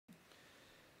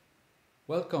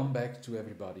Welcome back to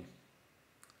everybody.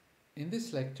 In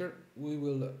this lecture, we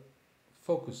will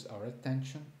focus our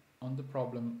attention on the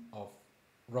problem of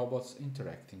robots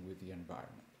interacting with the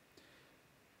environment.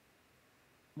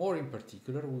 More in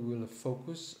particular, we will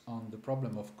focus on the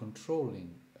problem of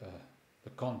controlling the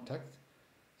contact,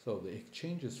 so the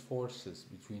exchanges forces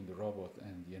between the robot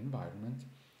and the environment,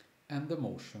 and the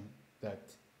motion that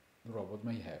the robot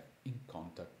may have in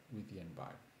contact with the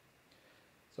environment.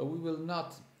 So we will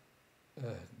not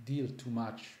deal too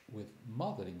much with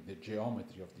modeling the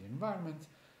geometry of the environment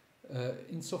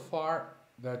insofar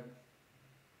that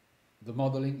the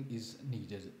modeling is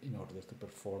needed in order to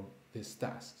perform these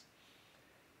tasks.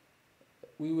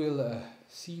 We will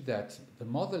see that the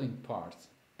modeling part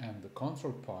and the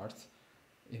control part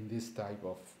in this type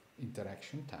of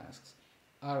interaction tasks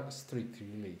are strictly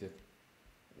related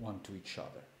one to each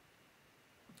other.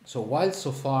 So while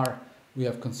so far we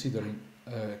have considered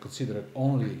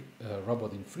only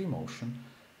robot in free motion,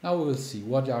 now we will see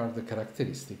what are the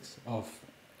characteristics of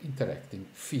interacting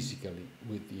physically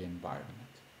with the environment.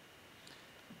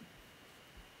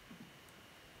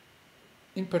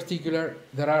 In particular,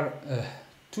 there are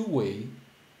two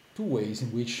ways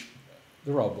in which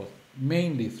the robot,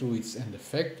 mainly through its end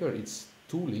effector, its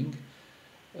tooling,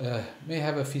 may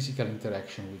have a physical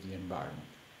interaction with the environment.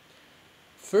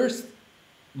 First,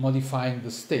 modifying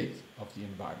the state of the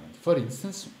environment. For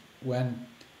instance, when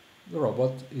the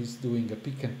robot is doing a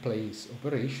pick and place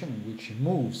operation in which it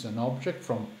moves an object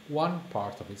from one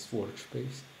part of its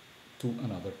workspace to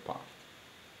another part,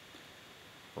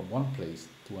 from one place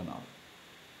to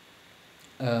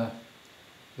another.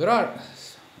 There are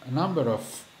a number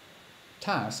of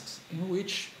tasks in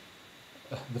which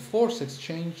the force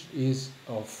exchange is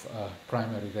of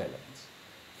primary relevance.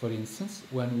 For instance,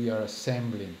 when we are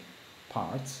assembling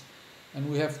parts and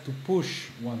we have to push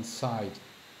one side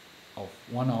of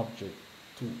one object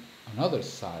to another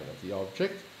side of the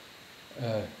object,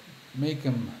 make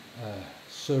them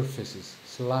surfaces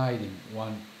sliding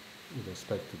one with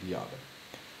respect to the other.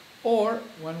 Or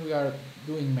when we are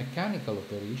doing mechanical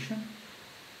operation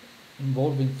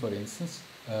involving, for instance,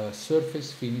 a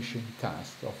surface finishing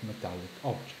task of metallic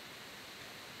object.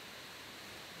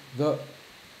 The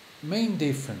main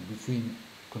difference between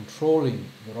controlling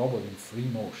the robot in free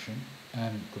motion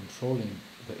and controlling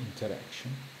the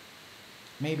interaction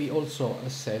may be also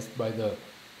assessed by the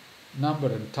number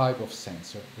and type of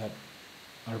sensor that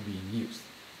are being used.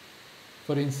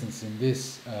 For instance, in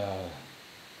this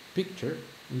picture,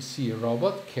 we see a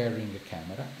robot carrying a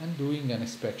camera and doing an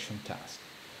inspection task.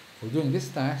 For doing this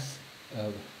task,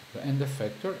 the end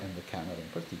effector, and the camera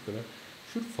in particular,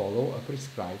 should follow a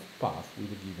prescribed path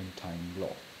with a given timing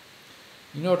law.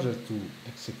 In order to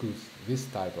execute this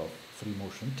type of free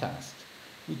motion task,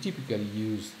 we typically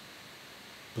use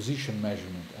position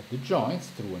measurement at the joints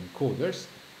through encoders,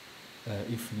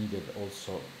 if needed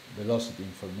also velocity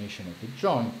information at the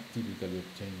joint, typically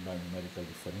obtained by numerical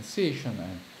differentiation,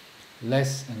 and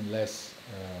less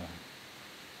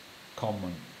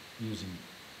common using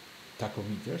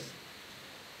tachometers.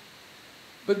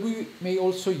 But we may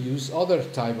also use other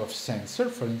type of sensor,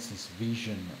 for instance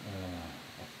vision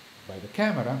by the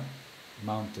camera,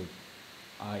 mounted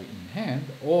eye in hand,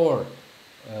 or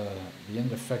the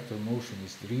end effector motion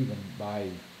is driven by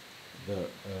the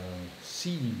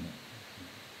scene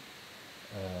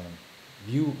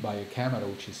viewed by a camera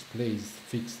which is placed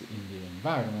fixed in the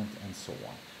environment, and so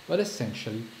on. But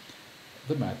essentially,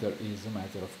 the matter is a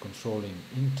matter of controlling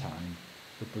in time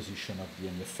the position of the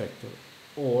end effector,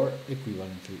 or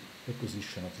equivalently the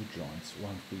position of the joints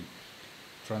once we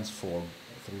transform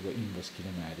through the inverse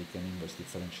kinematic and inverse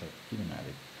differential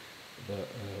kinematic the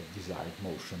desired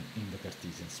motion in the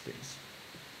Cartesian space.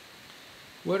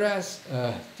 Whereas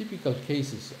typical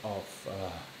cases of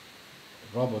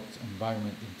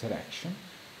robot-environment interaction,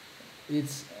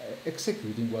 it's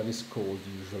executing what is called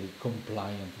usually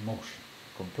compliant motion.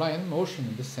 Compliant motion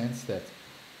in the sense that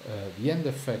the end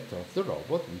effector of the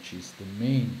robot, which is the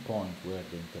main point where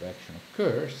the interaction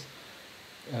occurs,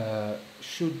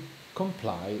 should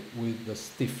comply with the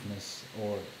stiffness,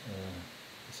 or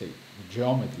say the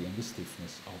geometry and the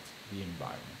stiffness of the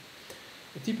environment.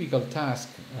 A typical task,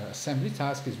 assembly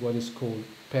task, is what is called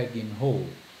peg in hole.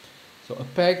 So a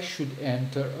peg should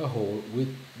enter a hole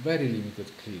with very limited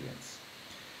clearance.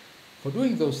 For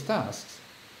doing those tasks,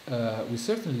 we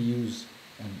certainly use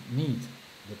and need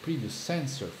the previous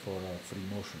sensor for free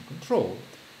motion control,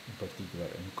 in particular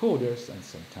encoders, and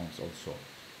sometimes also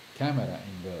camera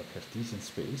in the Cartesian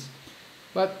space,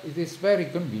 but it is very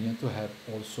convenient to have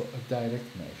also a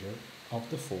direct measure of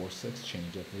the force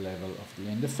exchange at the level of the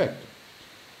end effector.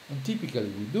 And typically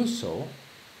we do so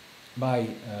by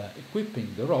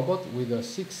equipping the robot with a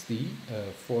 6D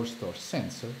force torque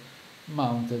sensor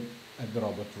mounted at the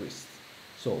robot wrist.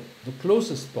 So the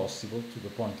closest possible to the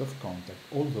point of contact,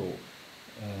 although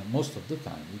most of the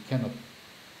time we cannot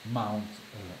mount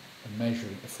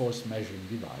a force measuring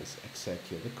device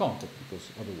exactly at the contact, because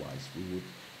otherwise we would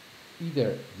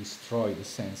either destroy the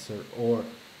sensor or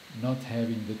not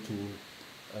having the tool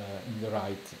in the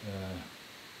right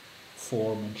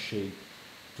form and shape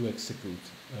to execute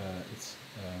its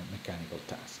mechanical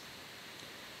task.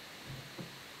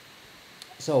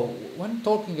 So when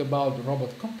talking about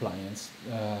robot compliance,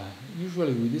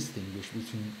 usually we distinguish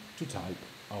between two types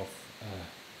of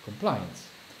compliance,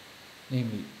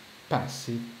 namely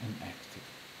passive and active.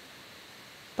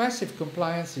 Passive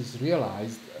compliance is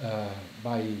realized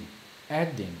by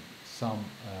adding some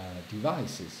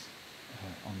devices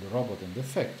on the robot and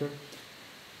effector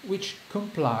which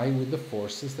comply with the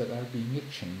forces that are being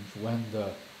exchanged when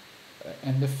the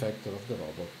end effector of the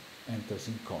robot enters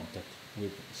in contact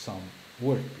with some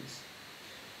workpiece.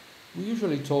 We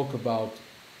usually talk about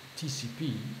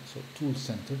TCP, so tool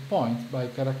center point, by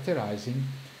characterizing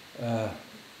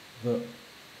the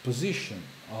position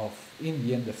of in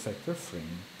the end effector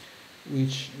frame,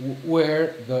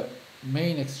 where the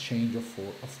main exchange of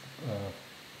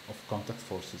contact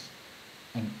forces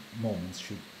and moments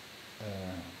should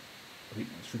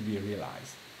be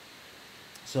realized.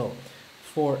 So,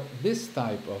 for this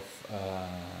type of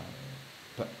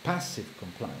passive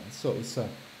compliance, so it's a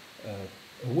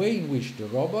way in which the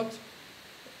robot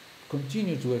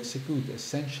continue to execute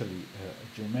essentially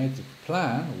a geometric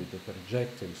plan with the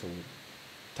trajectory, so with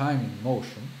time in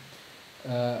motion,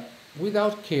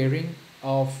 without caring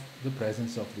of the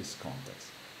presence of these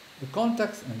contacts. The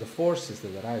contacts and the forces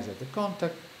that arise at the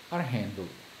contact are handled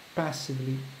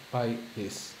passively by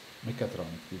these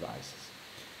mechatronic devices.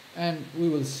 And we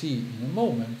will see in a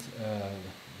moment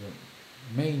the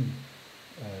main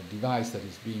device that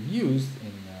is being used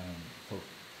for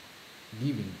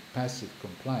giving passive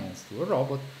compliance to a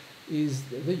robot is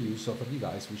the use of a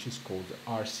device which is called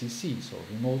RCC, so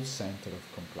Remote Center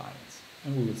of Compliance.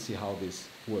 And we will see how this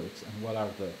works and what are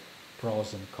the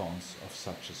pros and cons of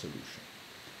such a solution.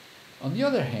 On the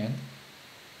other hand,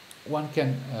 one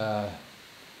can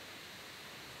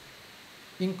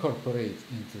incorporate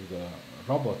into the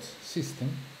robot system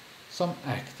some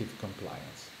active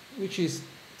compliance, which is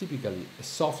typically a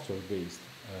software-based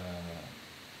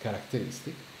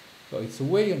characteristic. So it's a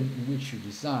way in which you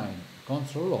design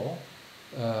control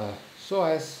law so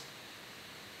as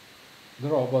the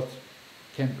robot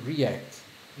can react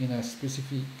in a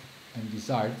specific and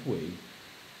desired way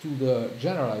to the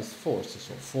generalized forces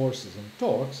or forces and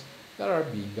torques that are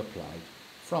being applied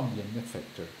from the end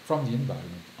effector, from the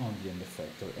environment on the end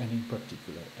effector, and in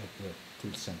particular at the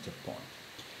tool center point.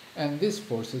 And these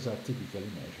forces are typically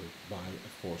measured by a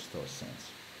force torque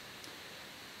sensor.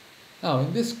 Now,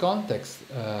 in this context,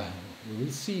 we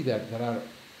will see that there are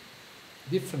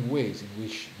different ways in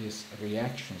which this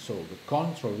reaction, so the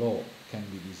control law, can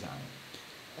be designed.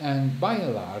 And by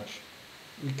and large,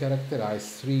 we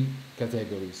characterize three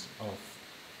categories of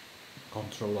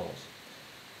control laws.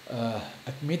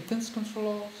 Admittance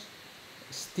control laws,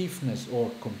 stiffness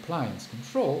or compliance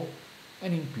control,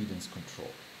 and impedance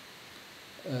control.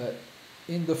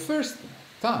 In the first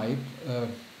type,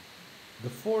 the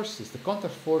forces, the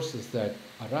contact forces that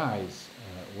arise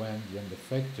when the end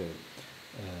effector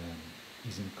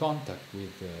is in contact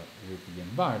with the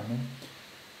environment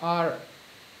are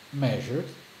measured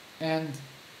and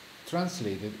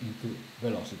translated into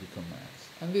velocity commands.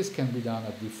 And this can be done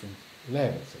at different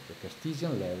levels, at the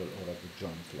Cartesian level or at the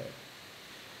joint level.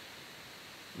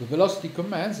 The velocity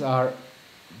commands are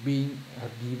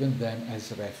given then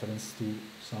as reference to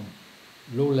some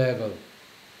low-level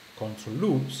control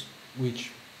loops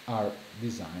which are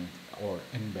designed or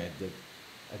embedded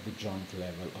at the joint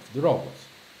level of the robot.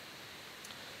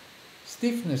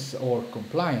 Stiffness or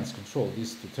compliance control,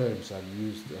 these two terms are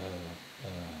used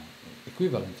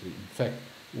equivalently. In fact,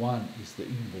 one is the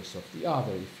inverse of the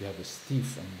other. If you have a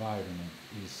stiff environment,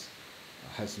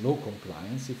 has low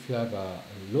compliance. If you have a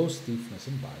low stiffness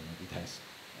environment, it has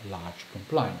a large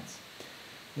compliance.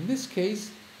 In this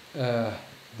case, the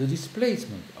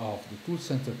displacement of the tool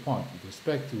center point with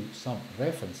respect to some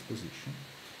reference position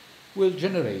will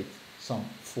generate some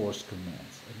force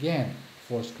commands. Again,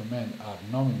 force commands are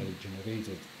nominally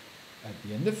generated at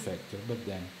the end effector, but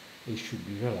then they should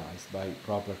be realized by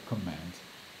proper command,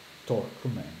 torque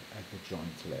command at the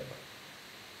joint level.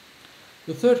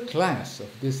 The third class of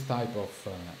this type of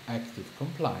active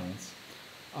compliance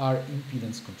are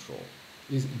impedance control.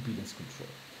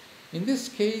 In this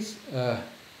case, there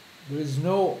is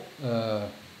no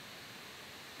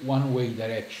one-way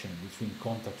direction between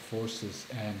contact forces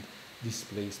and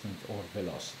displacement or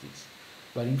velocities.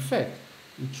 But in fact,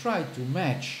 we try to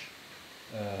match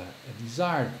a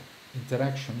desired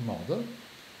interaction model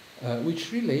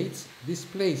which relates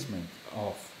displacement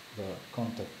of the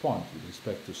contact point with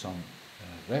respect to some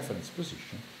reference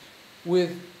position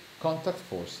with contact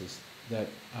forces that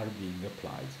are being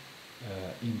applied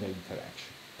in the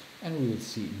interaction. And we will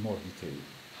see in more detail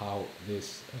how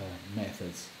these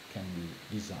methods can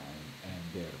be designed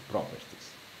and their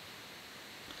properties.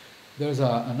 There's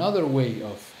another way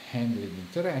of handling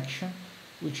interaction,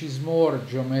 which is more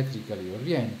geometrically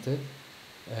oriented,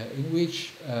 in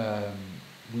which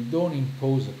we don't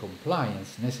impose a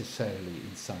compliance necessarily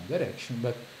in some direction,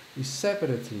 but we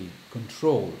separately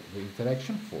control the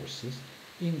interaction forces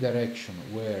in direction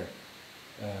where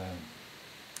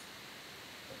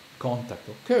contact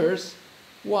occurs,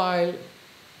 while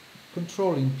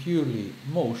controlling purely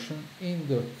motion in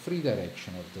the free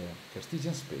direction of the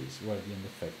Cartesian space where the end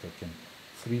effector can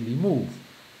freely move.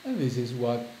 And this is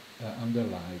what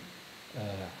underlies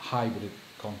hybrid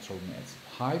control methods.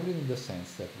 Hybrid in the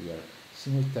sense that we are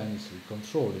simultaneously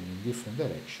controlling in different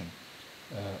directions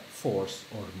force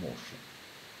or motion.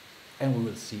 And we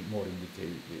will see more in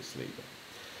detail this later.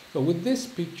 So with this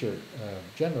picture,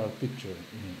 general picture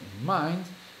in mind,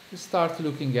 we start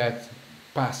looking at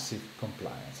passive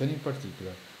compliance, and in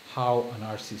particular how an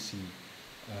RCC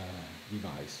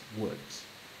device works.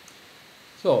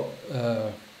 So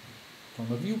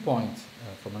from a viewpoint,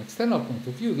 from an external point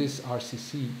of view, these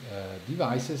RCC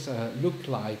devices look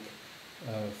like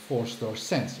force torque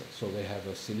sensors. So they have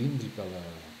a cylindrical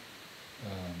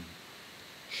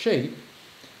shape.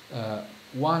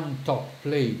 One top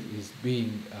plate is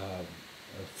being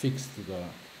fixed to the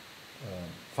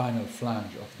final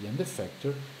flange of the end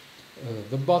effector.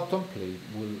 The bottom plate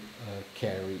will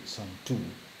carry some tool.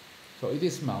 So it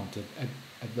is mounted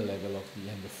at the level of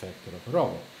the end effector of a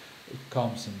robot. It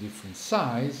comes in different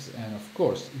size, and of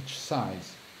course each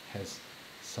size has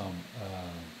some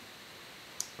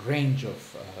range of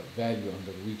value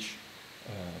under which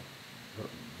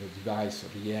the device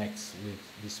reacts with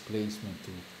displacement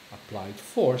to applied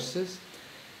forces,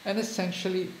 and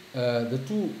essentially the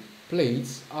two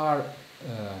plates are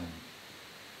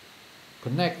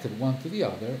connected one to the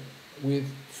other with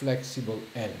flexible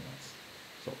elements.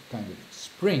 So kind of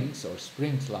springs or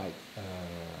springs-like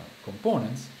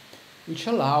components which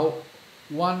allow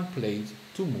one plate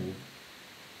to move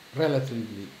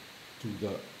relatively to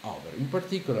the other. In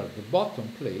particular, the bottom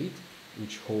plate,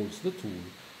 which holds the tool,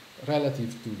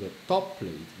 relative to the top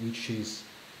plate, which is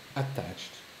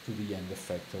attached to the end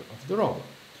effector of the robot.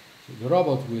 So the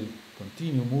robot will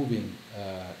continue moving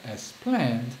as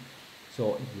planned,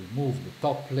 so it will move the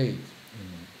top plate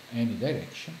in any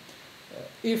direction.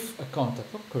 If a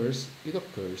contact occurs, it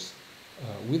occurs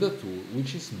with a tool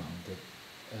which is mounted,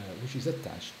 which is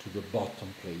attached to the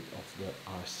bottom plate of the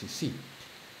RCC.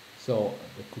 So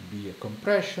there could be a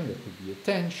compression, there could be a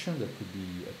tension, there could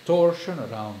be a torsion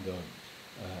around the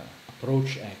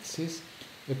approach axis.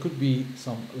 There could be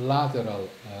some lateral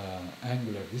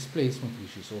angular displacement,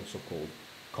 which is also called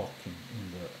cocking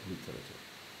in the literature.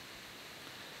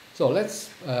 So let's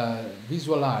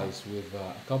visualize with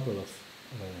a couple of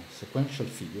sequential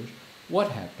figures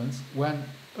what happens when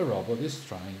a robot is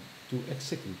trying to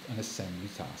execute an assembly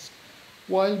task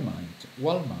while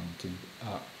mounting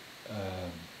a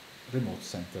remote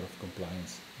center of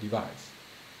compliance device.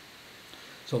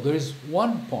 So there is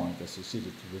one point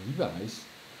associated to the device,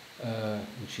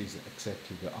 which is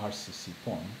exactly the RCC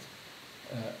point,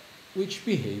 which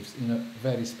behaves in a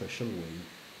very special way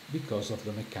because of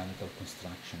the mechanical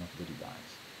construction of the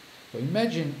device. So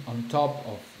imagine on top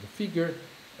of the figure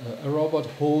a robot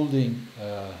holding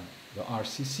the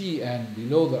RCC, and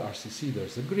below the RCC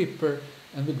there's a gripper,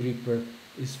 and the gripper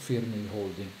is firmly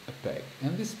holding a peg,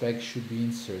 and this peg should be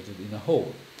inserted in a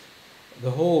hole. The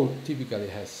hole typically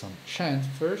has some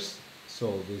chamfers,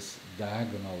 so this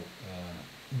diagonal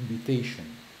invitation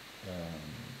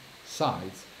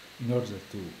sides, in order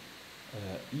to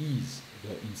ease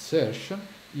the insertion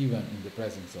even in the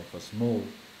presence of a small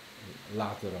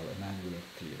lateral and angular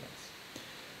clearance.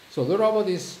 So the robot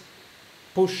is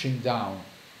pushing down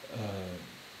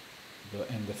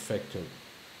the end effector,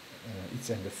 its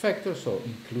end effector, so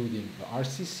including the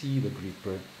RCC, the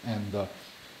gripper, and the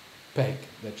peg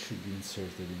that should be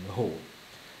inserted in the hole.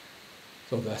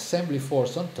 So the assembly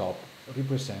force on top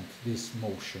represents this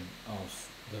motion of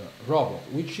the robot,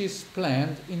 which is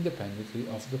planned independently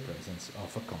of the presence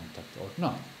of a contact or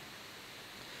not.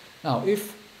 Now,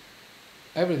 if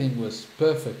everything was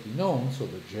perfectly known, so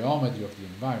the geometry of the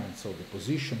environment, so the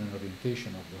position and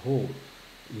orientation of the hole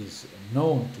is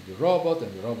known to the robot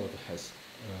and the robot has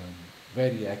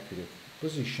very accurate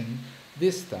positioning,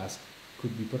 this task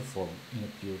could be performed in a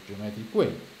pure geometric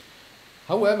way.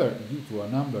 However, due to a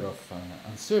number of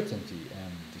uncertainty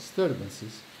and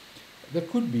disturbances, there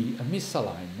could be a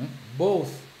misalignment,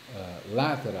 both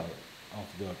lateral of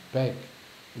the peg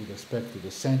with respect to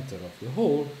the center of the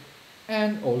hole,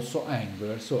 and also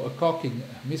angular, so a cocking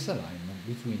misalignment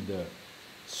between the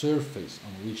surface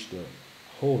on which the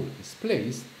hole is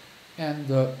placed and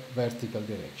the vertical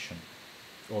direction,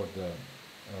 or the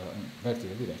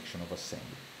vertical direction of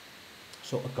assembly.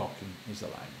 So a cocking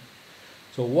misalignment.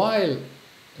 So while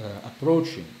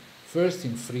approaching first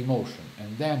in free motion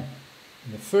and then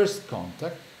in the first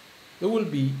contact, there will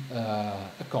be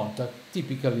a contact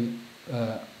typically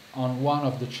on one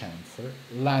of the chamfer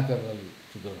laterally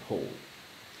to the hole.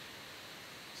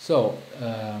 So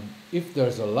if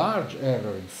there's a large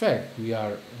error, in fact, we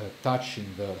are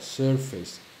touching the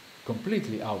surface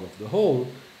completely out of the hole,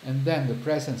 and then the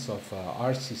presence of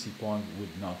RCC point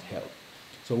would not help.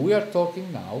 So we are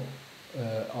talking now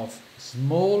of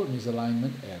small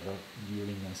misalignment error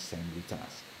during an assembly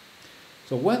task.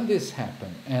 So when this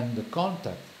happens and the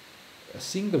contact, a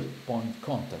single point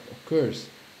contact occurs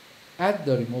at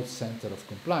the remote center of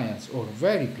compliance or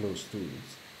very close to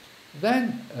it,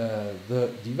 then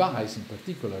the device, in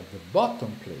particular the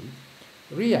bottom plate,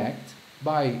 react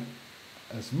by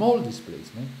a small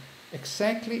displacement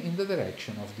exactly in the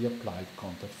direction of the applied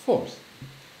contact force.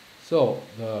 So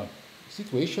the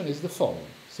situation is the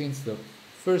following. Since the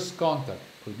first contact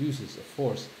produces a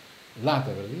force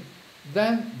laterally,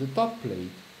 then the top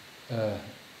plate,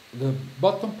 the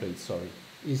bottom plate,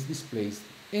 is displaced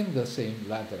in the same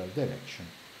lateral direction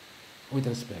with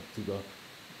respect to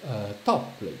the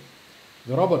top plate.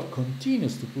 The robot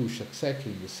continues to push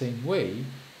exactly in the same way,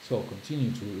 so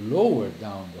continue to lower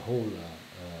down the whole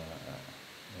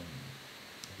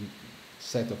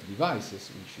set of devices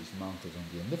which is mounted on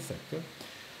the end effector,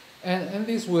 and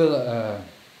this will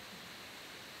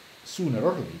sooner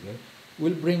or later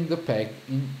will bring the peg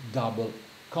in double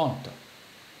contact.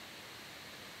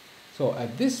 So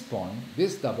at this point,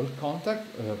 this double contact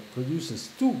produces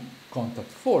two contact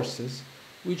forces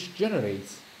which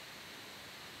generates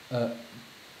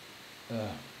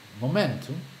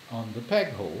momentum on the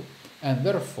peg hole, and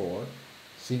therefore,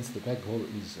 since the peg hole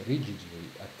is rigidly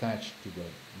attached to the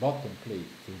bottom plate,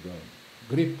 to the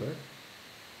gripper,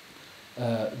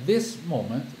 this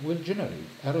moment will generate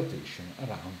a rotation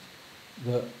around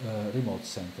the remote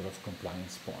center of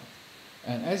compliance point.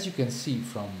 And as you can see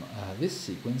from this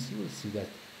sequence, you will see that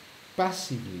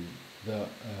passively the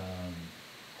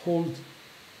hold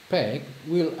peg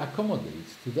will accommodate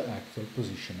to the actual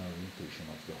positional orientation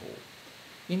of the hole.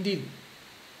 Indeed,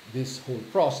 this whole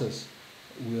process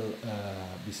will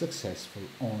be successful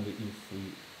only if we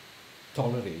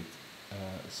tolerate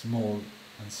small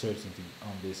uncertainty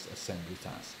on this assembly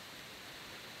task.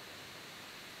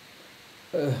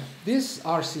 These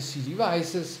RCC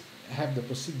devices have the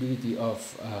possibility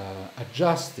of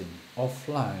adjusting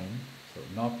offline, so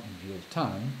not in real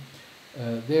time,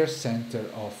 their center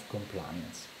of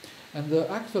compliance. And the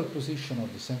actual position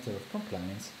of the center of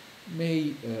compliance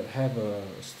may have a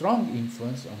strong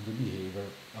influence on the behavior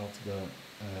of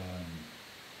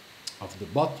the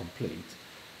bottom plate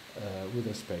with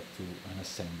respect to an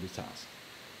assembly task.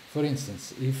 For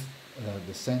instance, if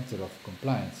the center of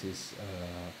compliance is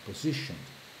positioned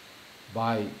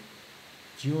by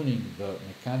tuning the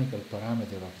mechanical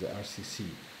parameter of the RCC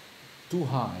too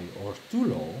high or too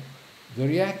low, the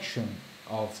reaction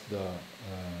of the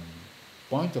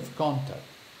point of contact,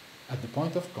 at the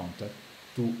point of contact,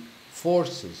 to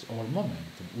forces or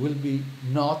momentum will be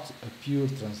not a pure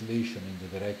translation in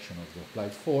the direction of the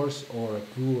applied force or a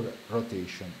pure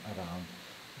rotation around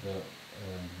the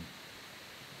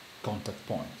contact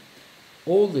point.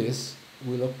 All this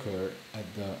will occur at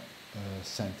the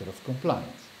center of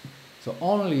compliance. So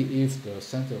only if the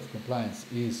center of compliance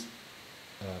is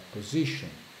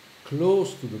positioned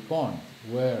close to the point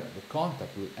where the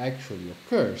contact will actually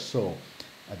occur, so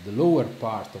at the lower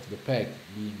part of the peg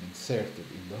being inserted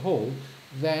in the hole,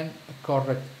 then a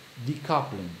correct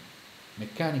decoupling,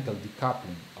 mechanical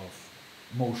decoupling of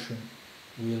motion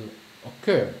will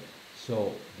occur.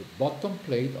 So the bottom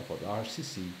plate of the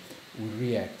RCC will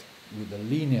react with a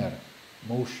linear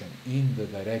motion in the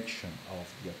direction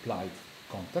of the applied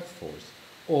contact force,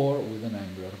 or with an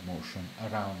angular motion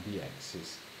around the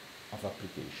axis of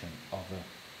application of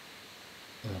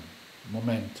a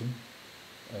momentum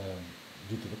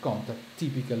due to the contact,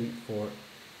 typically for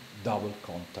double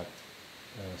contact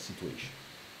situation.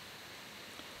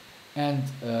 And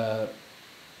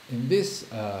in this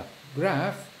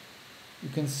graph, You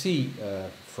can see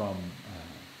from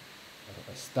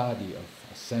a study of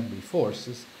assembly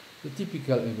forces the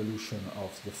typical evolution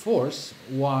of the force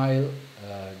while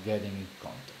getting in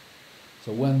contact.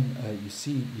 So when you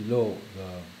see below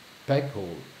the peg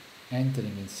hole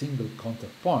entering in single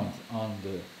contact point on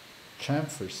the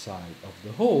chamfer side of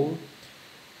the hole,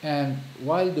 and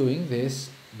while doing this,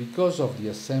 because of the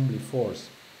assembly force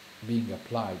being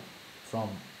applied from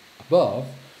above,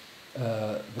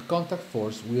 the contact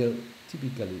force will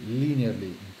typically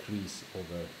linearly increase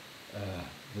over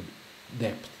the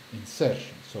depth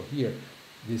insertion. So here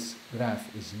this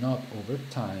graph is not over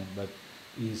time, but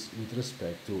is with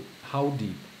respect to how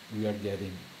deep we are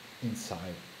getting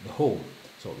inside the hole.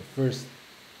 So the first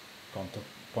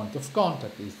point of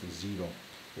contact is the zero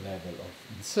level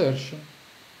of insertion,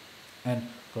 and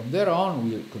from there on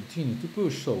we'll continue to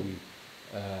push, so we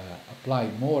apply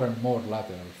more and more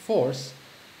lateral force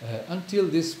until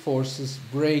this forces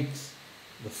breaks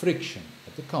the friction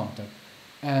at the contact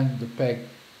and the peg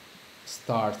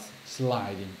starts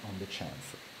sliding on the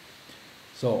chamfer.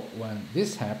 So when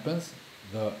this happens,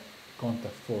 the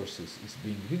contact forces is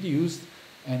being reduced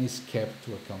and is kept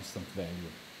to a constant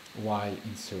value while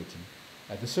inserting.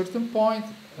 At a certain point,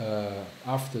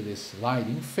 after this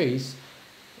sliding phase,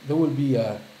 there will be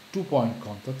a two-point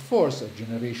contact force, a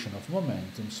generation of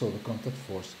momentum, so the contact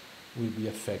force will be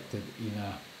affected in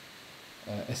a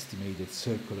estimated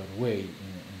circular way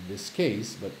in this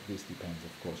case, but this depends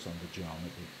of course on the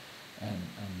geometry and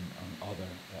on other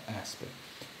aspects.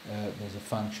 There's a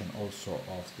function also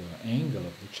of the angle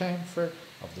of the chamfer,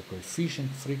 of the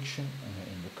coefficient friction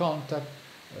in the contact.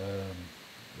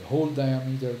 The hole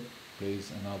diameter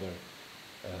plays another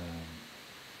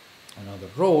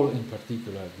role, in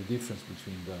particular the difference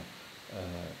between the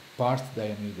part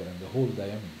diameter and the hole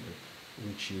diameter,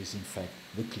 which is in fact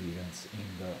the clearance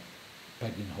in the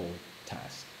pegging hole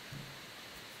task.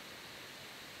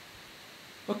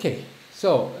 Okay,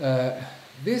 so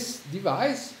this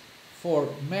device, for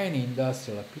many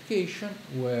industrial applications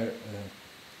where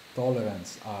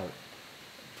tolerance are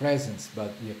present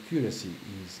but the accuracy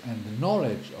is, and the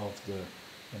knowledge of the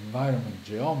environment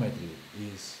geometry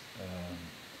is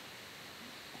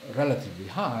relatively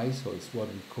high, so it's what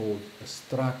we call a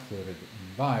structured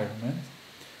environment,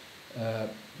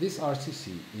 this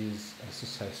RCC is a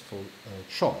successful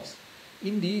choice.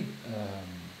 Indeed,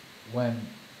 when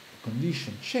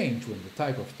conditions change, when the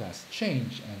type of task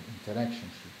change and interaction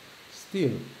should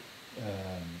still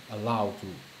allow to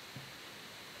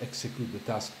execute the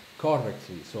task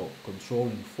correctly, so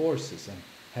controlling forces and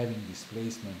having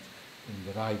displacement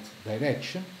in the right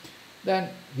direction, then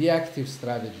the active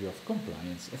strategy of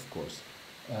compliance, of course,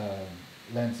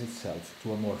 lends itself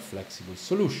to a more flexible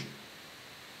solution.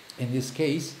 In this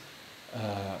case,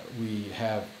 we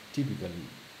have typically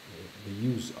the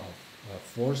use of a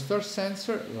four-star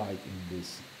sensor, like in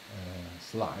this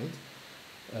slide.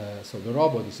 So the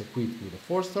robot is equipped with a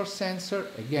four-star sensor.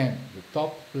 Again, the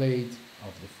top plate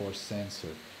of the force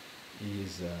sensor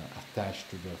is attached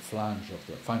to the flange of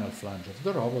the final flange of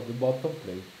the robot. The bottom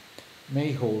plate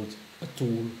may hold a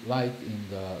tool, like in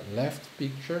the left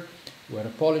picture, where a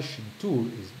polishing tool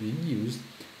is being used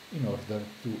in order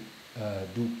to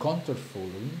do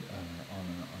counterfoiling on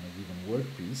a given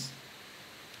workpiece,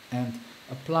 and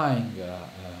applying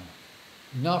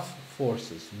enough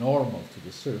forces normal to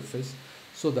the surface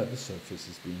so that the surface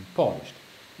is being polished.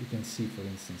 You can see, for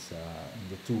instance, in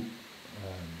the two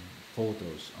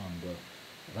photos on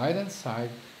the right hand side,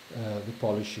 the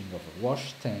polishing of a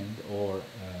wash stand or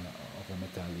of a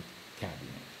metallic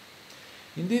cabinet.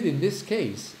 Indeed, in this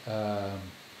case,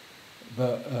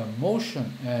 the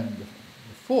motion and the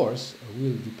force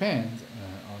will depend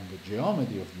on the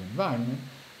geometry of the environment,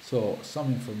 so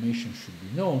some information should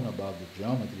be known about the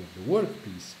geometry of the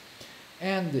workpiece,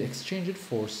 and the exchanged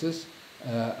forces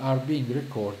are being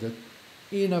recorded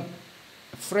in a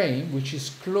frame which is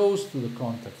close to the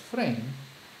contact frame.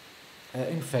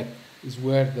 In fact, is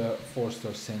where the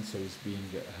four-star sensor is being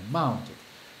mounted.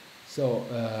 So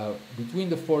between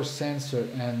the force sensor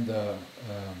and the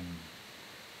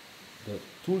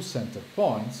tool center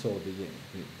point, so the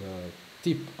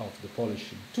tip of the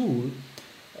polishing tool,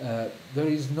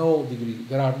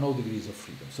 there are no degrees of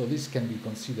freedom. So this can be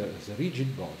considered as a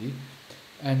rigid body,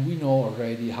 and we know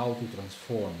already how to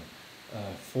transform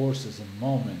forces and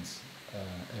moments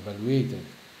evaluated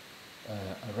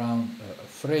around a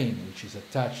frame which is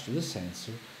attached to the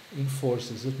sensor in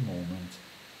forces at moment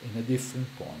in a different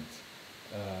point,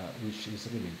 which is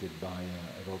related by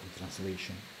a rotary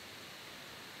translation.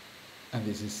 And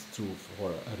this is true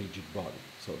for a rigid body.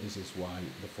 So this is why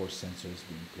the force sensor is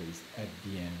being placed at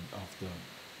the end of the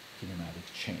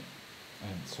kinematic chain.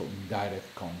 and so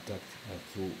indirect contact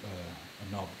through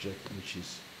an object which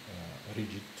is a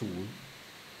rigid tool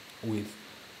with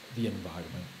the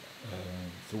environment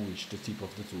through which the tip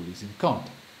of the tool is in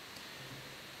contact.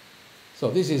 So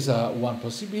this is one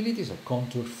possibility, so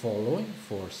contour following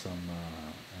for some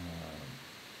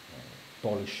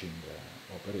polishing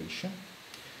operation.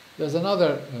 There's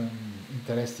another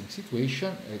interesting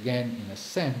situation, again in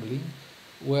assembly,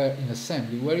 where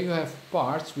you have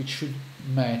parts which should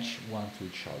match one to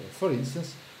each other. For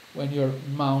instance, when you're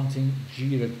mounting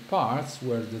geared parts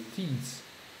where the teeth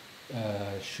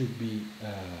should be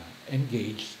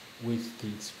engaged with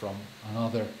teeth from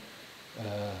another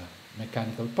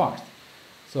mechanical part.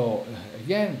 So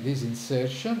again, this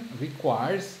insertion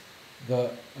requires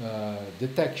the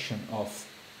detection of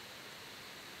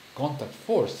contact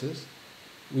forces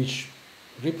which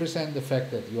represent the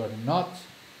fact that you are not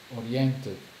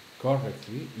oriented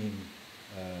correctly in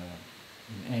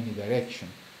any direction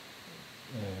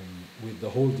with the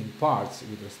holding parts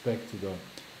with respect to the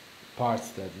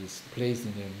parts that is placed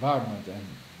in the environment, and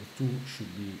the two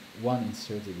should be one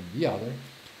inserted in the other.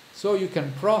 So you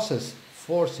can process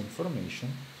force information,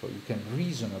 so you can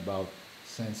reason about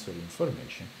sensory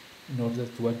information in order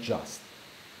to adjust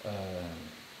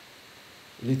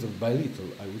little by little,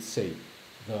 I would say,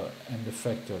 the end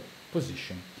effector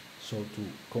position so to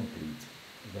complete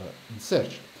the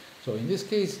insertion. So in this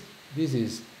case, this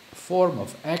is a form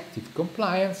of active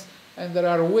compliance, and there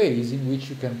are ways in which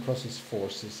you can process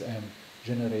forces and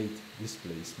generate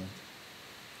displacement,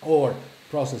 or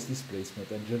process displacement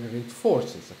and generate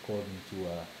forces according to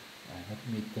an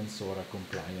admittance or a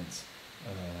compliance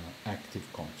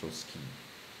active control scheme.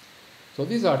 So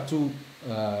these are two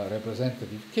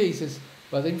representative cases,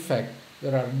 but in fact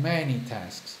there are many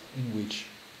tasks in which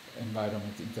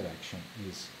environment interaction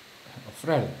is of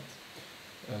relevance.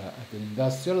 At the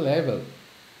industrial level,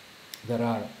 there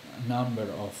are a number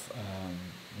of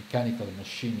mechanical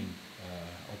machining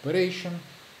operation,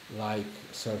 like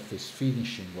surface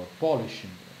finishing or polishing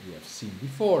we have seen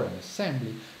before, and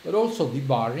assembly, but also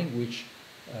debarring, which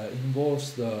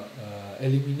involves the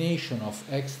elimination of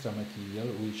extra material,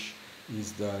 which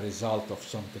is the result of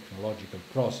some technological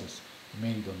process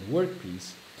made on the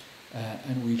workpiece,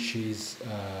 and which is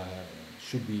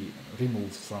should be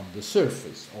removed from the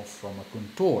surface or from a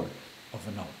contour of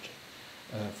an object.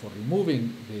 For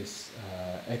removing this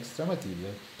extra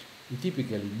material, we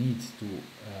typically need to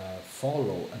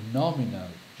follow a nominal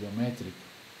geometric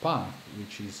path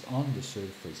which is on the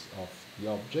surface of the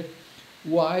object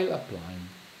while applying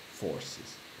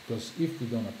forces. Because if we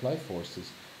don't apply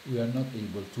forces, we are not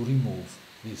able to remove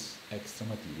this extra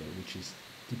material, which is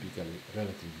typically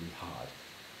relatively hard.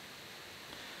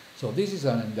 So this is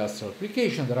an industrial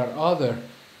application. There are other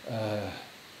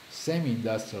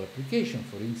semi-industrial applications,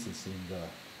 for instance,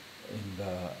 in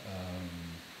the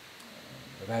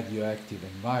radioactive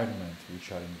environment,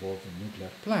 which are involved in nuclear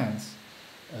plants,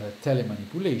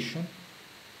 telemanipulation.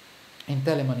 In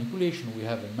telemanipulation, we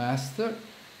have a master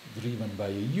driven by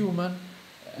a human,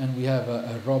 and we have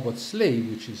a robot slave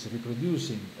which is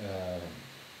reproducing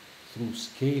through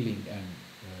scaling and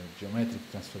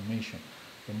geometric transformation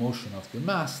the motion of the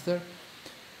master,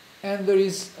 and there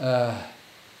is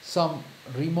some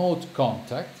remote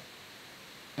contact,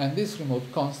 and this remote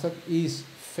contact is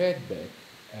fed back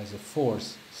as a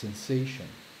force sensation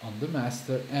on the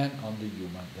master and on the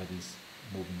human that is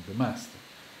moving the master.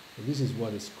 So this is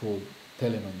what is called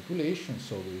telemanipulation.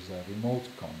 So there is a remote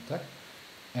contact,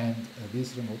 and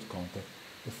this remote contact,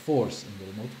 the force in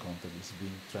the remote contact is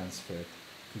being transferred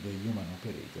to the human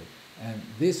operator, and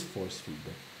this force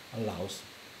feedback allows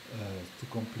to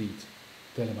complete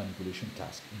telemanipulation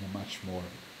task in a much more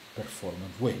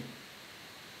performant way.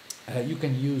 You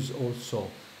can use also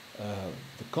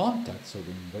the contact, so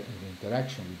the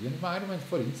interaction with the environment,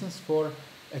 for instance, for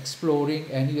exploring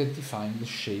and identifying the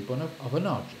shape of an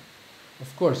object.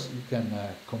 Of course, you can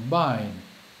combine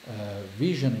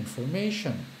vision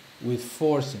information with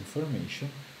force information,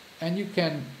 and you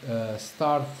can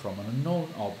start from an unknown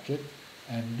object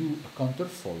and do a contour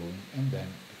following, and then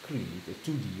create a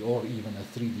 2D or even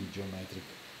a 3D geometric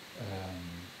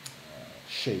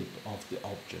shape of the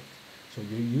object. So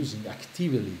you're using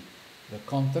actively the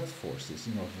contact forces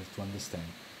in order to understand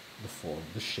the form,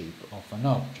 the shape of an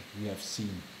object. We have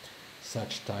seen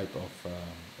such type of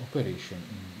operation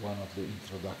in one of the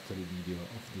introductory video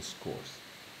of this course.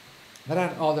 There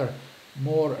are other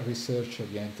more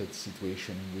research-oriented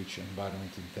situations in which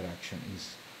environment interaction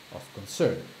is of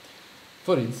concern.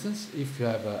 For instance, if you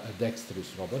have a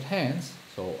dexterous robot hands,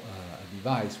 so a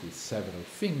device with several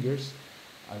fingers,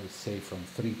 I would say from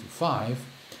 3 to 5,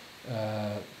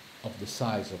 of the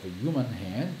size of a human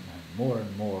hand, more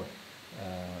and more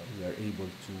we are able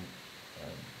to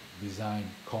design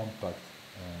compact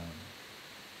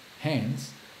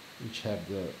hands which have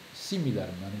the similar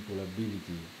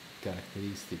manipulability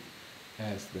characteristic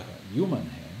as the human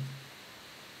hand.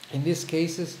 In these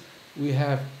cases, we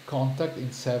have contact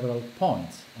in several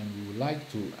points, and we would like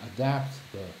to adapt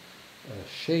the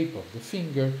shape of the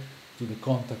finger to the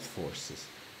contact forces.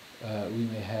 We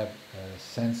may have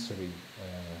sensory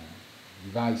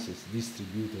devices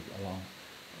distributed along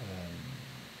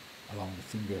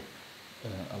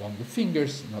the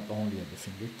fingers, not only at the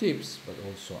fingertips, but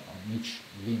also on each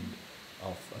limb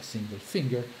of a single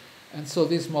finger. And so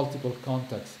these multiple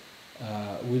contacts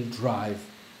will drive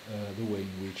the way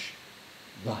in which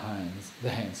the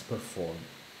hands perform,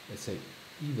 let's say,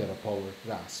 either a power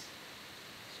grasp,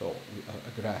 so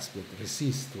a grasp that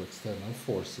resists to external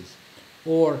forces,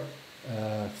 or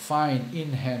fine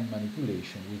in-hand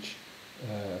manipulation, which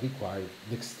require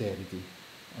dexterity,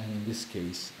 and in this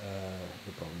case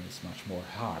the problem is much more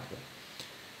harder.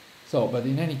 So, but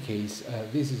in any case,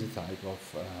 this is a type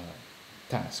of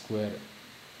task where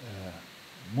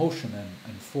motion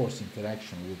and force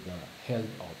interaction with the held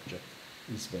object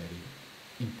is very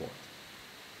important.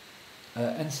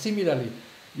 And similarly,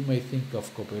 you may think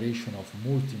of cooperation of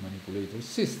multi-manipulator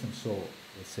systems, so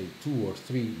let's say 2 or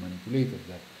 3 manipulators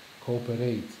that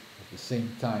cooperate at the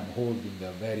same time holding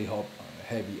a very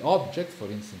heavy object,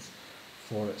 for instance,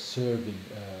 for serving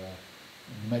a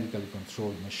numerically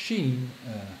controlled machine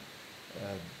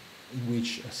in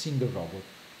which a single robot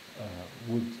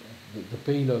the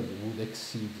payload would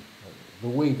exceed, the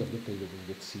weight of the payload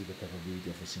would exceed the capability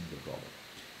of a single robot.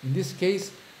 In this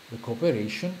case, in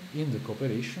the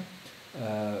cooperation,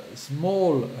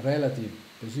 small relative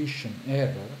position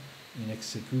error in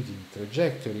executing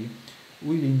trajectory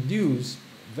will induce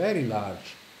very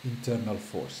large internal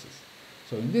forces.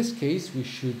 So in this case, we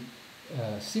should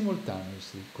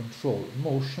simultaneously control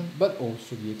motion, but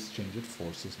also the exchange of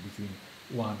forces between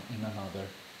one and another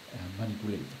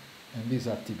manipulator. And these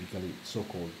are typically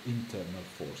so-called internal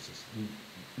forces,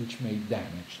 which may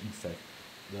damage, in fact,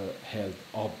 the held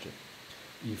object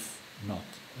if not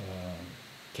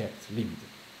kept limited.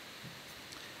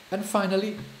 And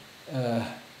finally,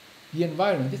 the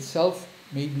environment itself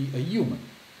may be a human,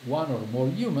 one or more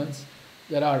humans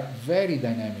that are very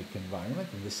dynamic environment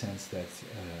in the sense that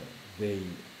they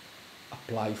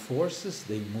apply forces,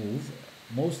 they move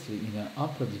mostly in an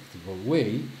unpredictable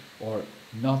way or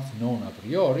not known a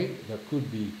priori. There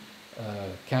could be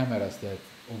cameras that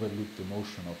overlook the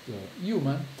motion of the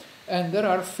human, and there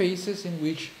are phases in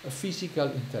which a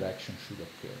physical interaction should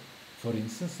occur. For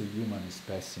instance, the human is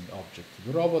passing object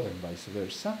to the robot and vice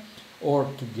versa, or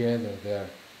together they're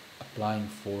applying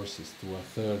forces to a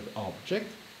third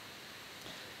object.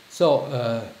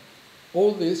 So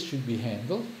all this should be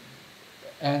handled,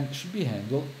 and should be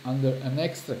handled under an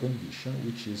extra condition,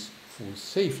 which is full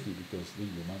safety, because the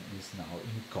human is now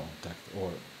in contact or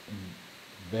in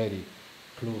very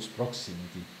close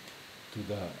proximity to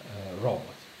the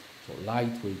robot. So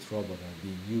lightweight robots are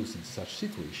being used in such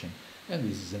situation, and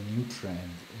this is a new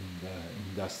trend in the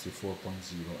Industry 4.0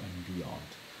 and beyond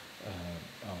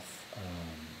of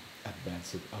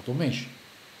advanced automation.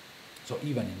 So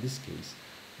even in this case,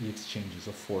 the exchanges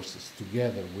of forces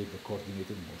together with the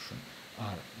coordinated motion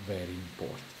are very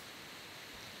important.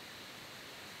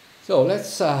 So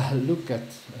let's look at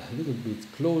a little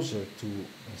bit closer to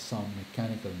some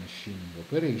mechanical machining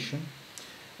operation.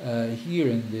 Here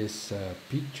in this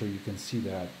picture you can see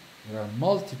that there are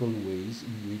multiple ways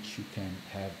in which you can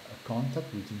have a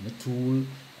contact between a tool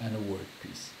and a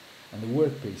workpiece. And the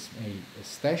workpiece may be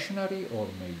stationary or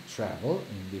may travel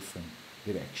in different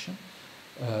directions,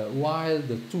 while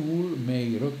the tool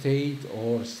may rotate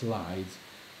or slide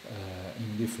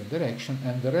in different directions,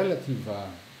 and the relative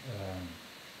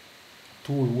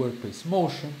tool workpiece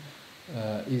motion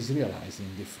is realized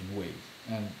in different ways,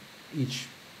 and each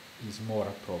is more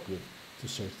appropriate to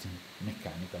certain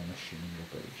mechanical machining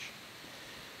operation.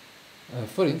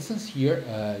 For instance, here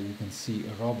you can see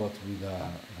a robot with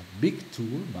a big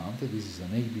tool mounted. This is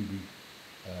an ABB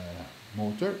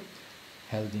motor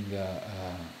holding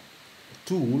a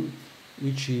tool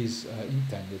which is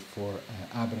intended for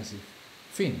abrasive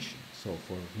finishing, so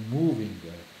for removing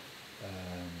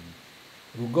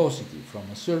rugosity from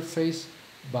a surface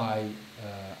by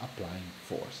applying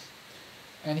force.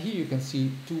 And here you can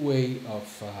see two ways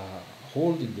of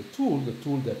holding the tool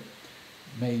that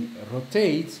may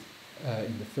rotate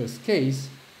in the first case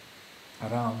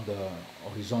around the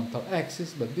horizontal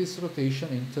axis, but this rotation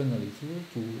internally to the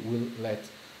tool will let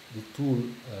the tool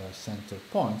center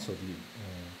point, so the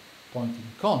point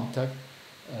in contact,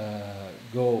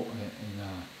 go in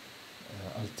a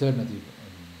alternative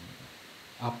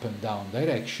up and down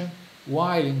direction,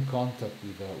 while in contact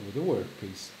with the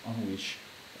workpiece on which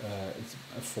it's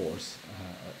a force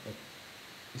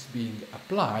is being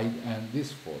applied, and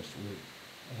this force will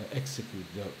execute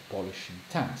the polishing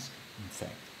task, in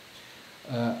fact.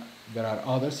 There are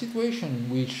other situations in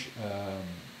which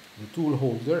the tool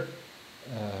holder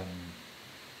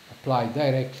apply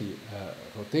directly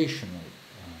rotational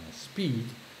speed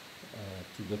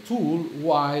to the tool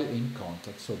while in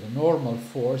contact. So the normal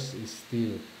force is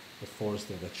still the force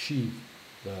that achieves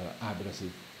the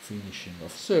abrasive finishing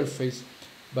of surface,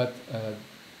 but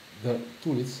the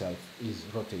tool itself is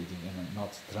rotating and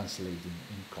not translating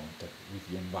in contact with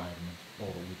the environment or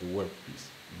with the workpiece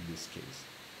in this case.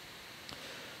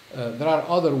 There are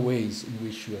other ways in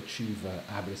which you achieve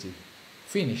abrasive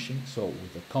finishing, so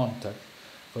with the contact.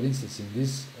 For instance, in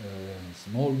this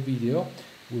small video,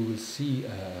 we will see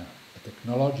a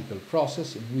technological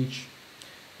process in which,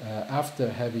 after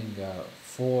having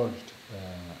forged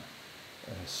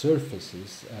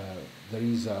surfaces, there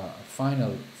is a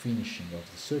final finishing of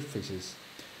the surfaces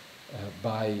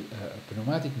by a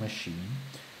pneumatic machine,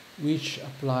 which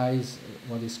applies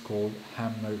what is called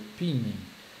hammer pinning.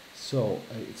 So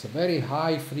it's a very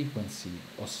high frequency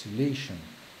oscillation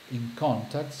in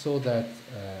contact, so that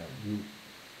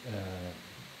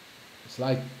it's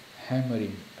like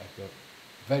hammering at a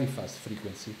very fast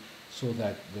frequency, so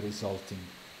that the resulting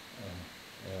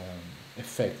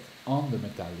effect on the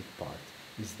metallic part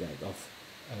is that of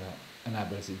an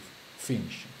abrasive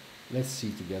finishing. Let's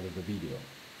see together the video.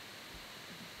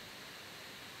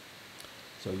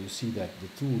 So you see that the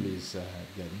tool is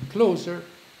getting closer.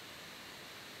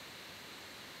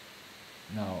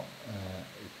 Now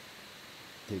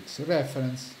it takes a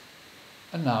reference,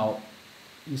 and now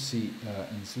you see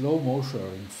in slow motion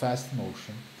or in fast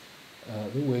motion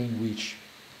the way in which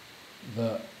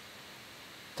the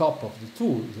top of the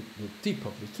tool, the tip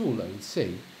of the tool, I would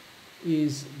say,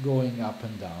 is going up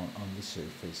and down on the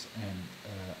surface and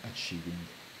achieving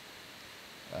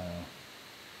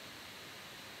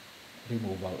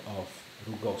removal of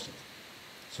rugosity,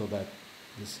 so that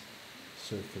these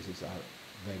surfaces are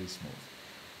very smooth.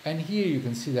 And here you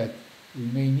can see that we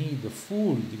may need the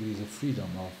full degrees of freedom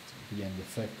of the end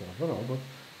effector of a robot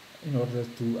in order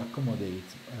to accommodate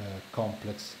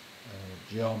complex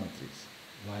geometries,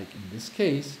 like in this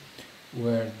case,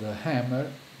 where the hammer,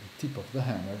 the tip of the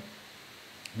hammer,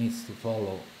 needs to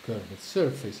follow curved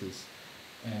surfaces,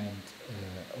 and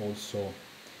also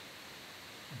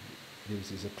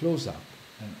this is a close-up,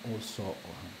 and also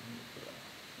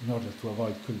in order to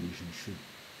avoid collision should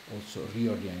also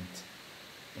reorient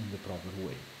in the proper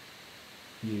way.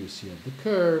 Here you see at the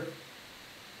curve,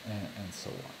 and so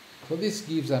on. So this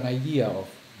gives an idea of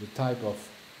the type of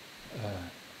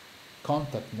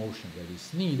contact motion that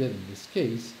is needed. In this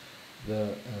case,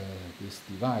 this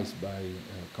device by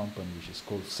a company which is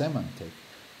called Semantech,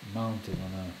 mounted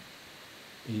on a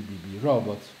ABB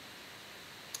robot,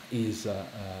 is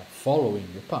following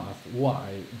the path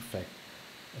while, in fact,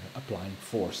 applying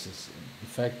forces. The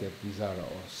fact that these are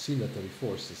oscillatory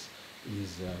forces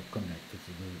is connected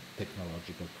to the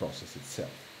technological process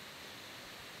itself.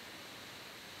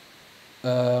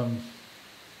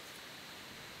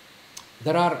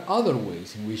 There are other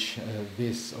ways in which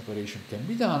this operation can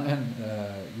be done, and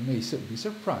you may be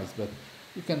surprised, but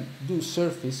you can do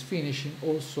surface finishing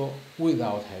also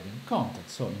without having contact,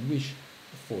 so in which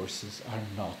the forces are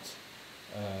not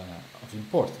of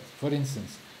importance. For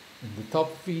instance, in the top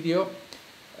video,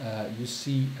 you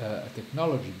see a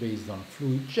technology based on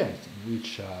fluid jet, in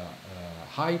which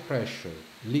high pressure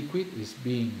liquid is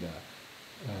being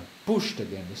pushed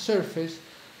against the surface.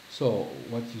 So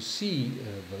what you see,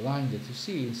 the line that you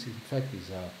see, is in fact is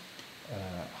a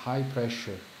high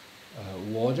pressure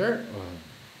water,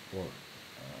 or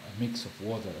a mix of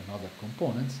water and other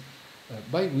components,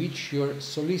 by which you're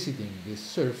soliciting this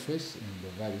surface in the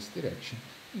various directions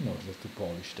in order to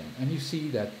polish them. And you see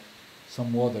that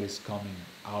some water is coming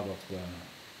out of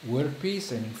the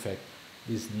workpiece, and in fact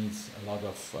this needs a lot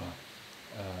of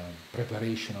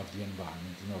preparation of the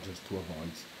environment in order to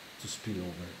avoid to spill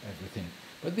over everything.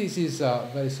 But this is a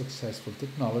very successful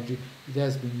technology. It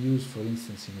has been used, for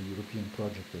instance, in a European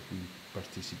project that we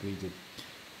participated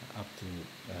up to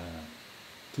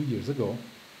 2 years ago,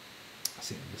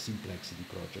 the Simplexity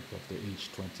project of the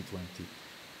H2020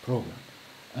 program.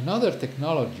 Another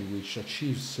technology which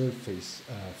achieves surface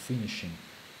finishing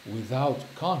without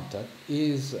contact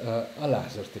is a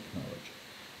laser technology.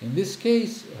 In this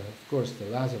case, of course, the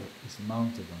laser is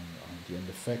mounted on the end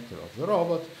effector of the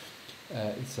robot.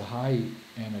 It's a high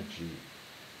energy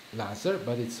laser,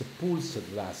 but it's a pulsed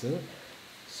laser.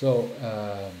 So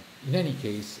In any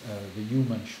case, the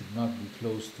human should not be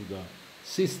close to the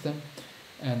system,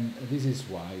 and this is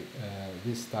why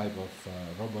this type of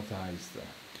robotized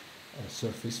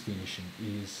surface finishing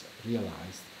is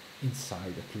realized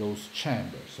inside a closed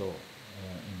chamber, so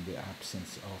in the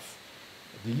absence of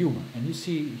the human. And you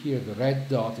see here the red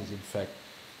dot is in fact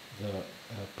the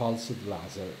pulsed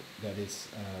laser that is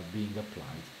being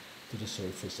applied to the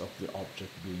surface of the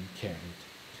object being carried.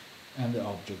 And the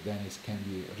object then can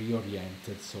be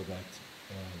reoriented so that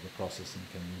the processing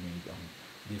can be made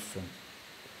on different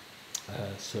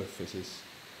surfaces.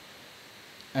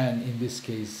 And in this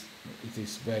case, it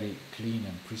is very clean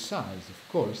and precise, of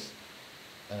course,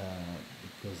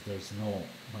 because there's no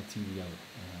material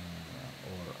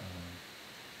or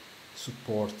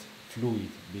support fluid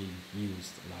being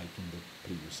used like in the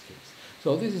previous case.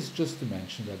 So this is just to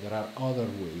mention that there are other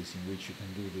ways in which you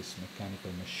can do this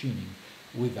mechanical machining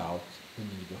without the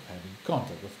need of having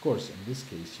contact. Of course, in this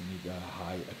case, you need a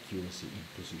high accuracy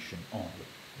in position only.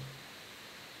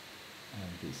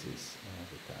 And this is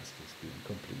the task is being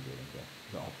completed, and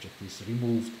the object is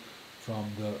removed from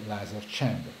the laser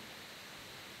chamber.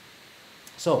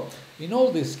 So, in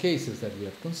all these cases that we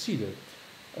have considered,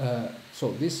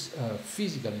 so this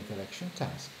physical interaction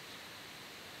task,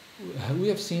 we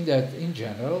have seen that in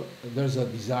general there's a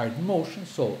desired motion,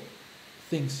 so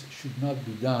things should not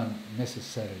be done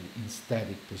necessarily in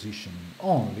static positioning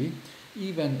only.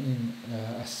 Even in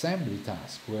assembly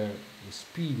tasks where the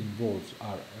speed involved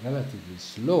are relatively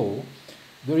slow,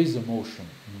 there is a motion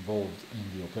involved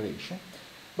in the operation,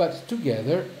 but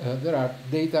together there are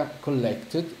data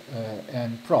collected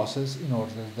and processed in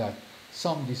order that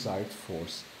some desired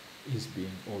force is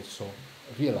being also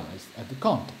realized at the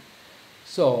contact.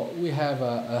 So we have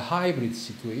a hybrid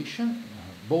situation,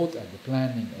 both at the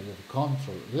planning and at the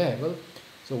control level.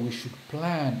 So we should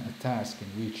plan a task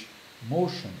in which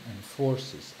motion and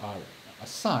forces are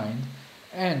assigned,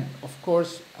 and of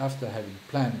course, after having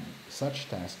planned such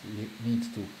task, we need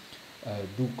to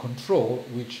do control,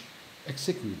 which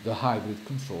execute the hybrid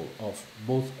control of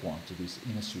both quantities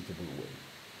in a suitable way.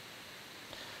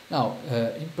 Now,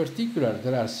 in particular,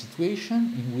 there are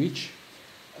situations in which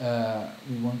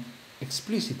we want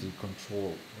explicitly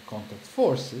control the contact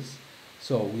forces,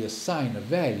 so we assign a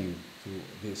value to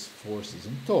these forces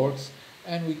and torques,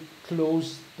 and we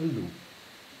close a loop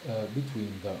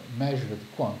between the measured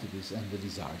quantities and the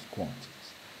desired quantities.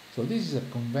 So this is a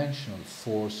conventional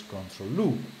force control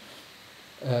loop.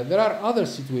 There are other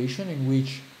situations in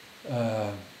which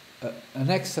an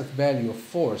exact value of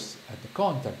force at the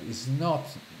contact is not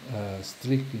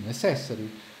strictly necessary.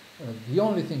 The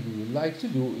only thing we would like to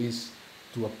do is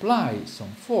to apply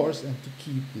some force and to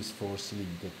keep this force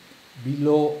limited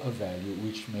below a value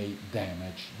which may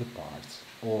damage the parts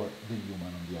or the human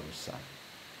on the other side.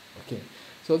 Okay,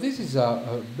 so this is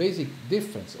a basic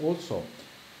difference also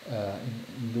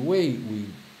in the way we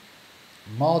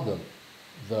model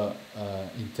the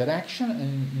interaction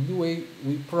and in the way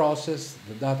we process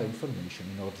the data information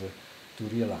in order to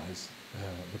realize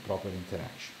the proper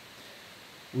interaction.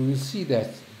 We will see that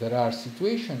there are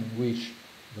situations in which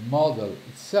the model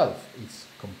itself is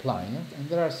compliant, and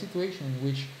there are situations in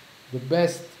which the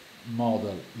best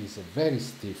model is a very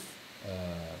stiff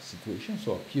situation,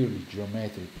 so a purely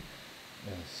geometric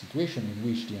situation in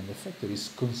which the end effector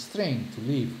is constrained to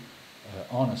live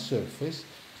on a surface,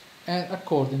 and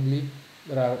accordingly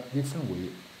there are different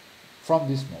ways from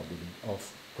this modeling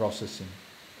of processing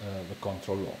the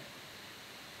control law.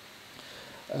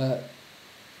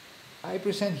 I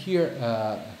present here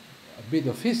a bit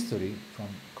of history from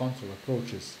control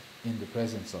approaches in the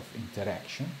presence of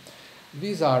interaction.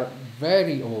 These are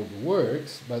very old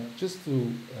works, but just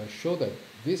to show that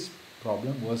this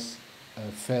problem was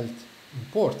felt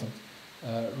important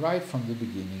right from the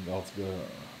beginning of the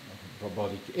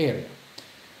robotic area.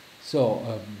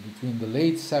 So between the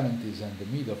late 70s and the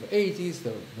mid of 80s,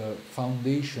 the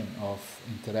foundation of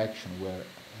interaction were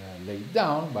laid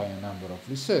down by a number of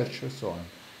researchers, so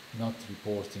I'm not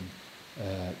reporting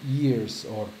years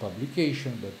or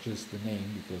publication, but just the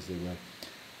name because they were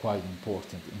quite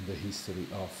important in the history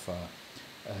of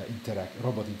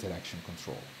robot interaction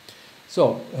control.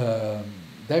 So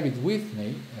David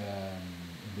Whitney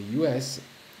in the US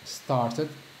started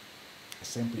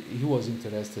simply, he was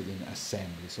interested in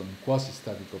assembly, so in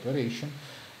quasi-static operation,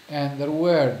 and there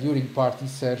were during part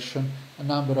insertion a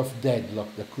number of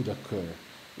deadlock that could occur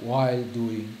while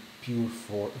doing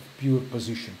pure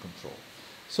position control.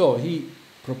 So he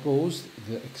proposed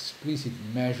the explicit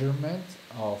measurement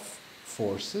of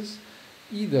forces,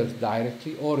 either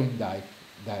directly or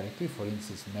indirectly, for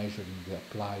instance, measuring the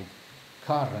applied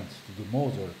current to the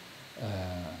motor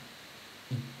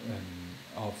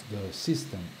of the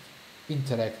system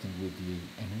interacting with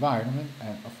the environment,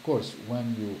 and of course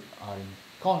when you are in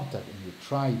contact and you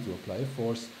try to apply a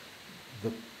force,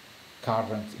 the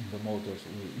current in the motors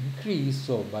will increase,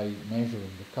 so by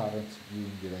measuring the current you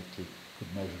indirectly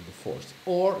could measure the force.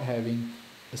 Or having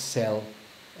a cell,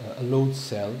 a load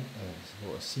cell,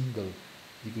 so a single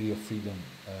degree of freedom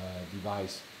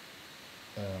device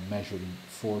measuring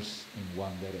force in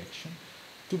one direction,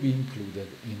 to be included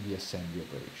in the assembly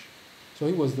operation. So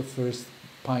he was the first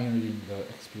pioneering the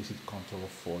explicit control of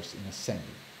force in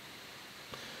assembly.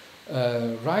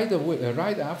 Right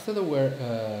after, there were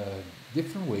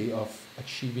different way of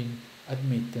achieving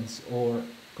admittance or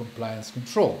compliance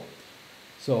control.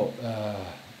 So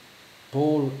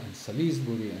Paul and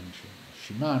Salisbury and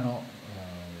Shimano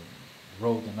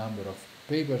wrote a number of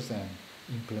papers and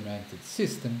implemented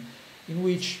system in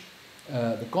which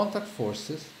the contact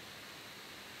forces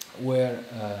were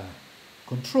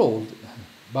controlled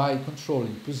by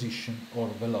controlling position or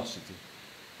velocity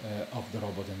of the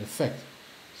robot and effector.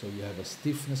 So you have a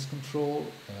stiffness control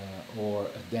or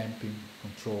a damping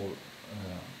control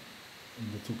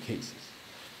in the two cases.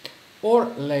 Or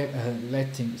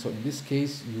letting, so in this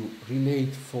case you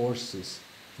relate forces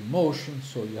to motion,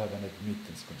 so you have an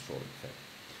admittance control effect.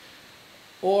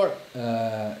 Or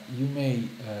you may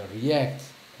react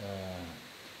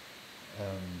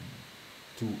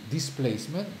to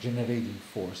displacement, generating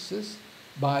forces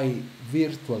by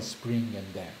virtual spring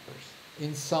and dampers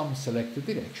in some selected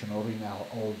direction or in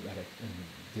all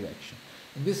direction.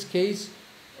 In this case,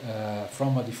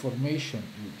 from a deformation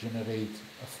you generate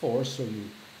a force, so you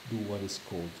do what is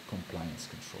called compliance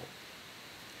control.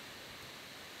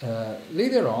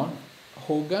 Later on,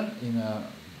 Hogan, in a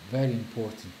very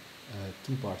important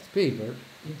two-part paper,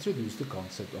 introduced the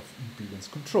concept of impedance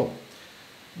control,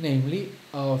 namely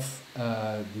of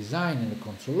design and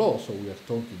control law. So we are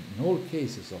talking in all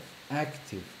cases of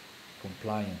active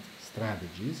compliant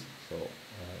strategies, so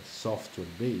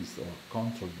software-based or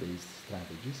control-based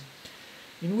strategies,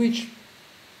 in which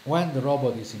when the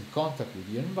robot is in contact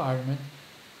with the environment,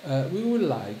 we would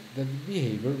like that the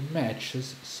behavior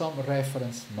matches some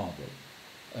reference model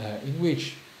in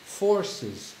which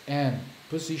forces and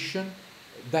position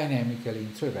dynamically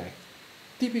interact,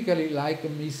 typically like a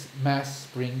mass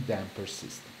spring damper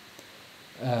system.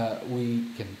 We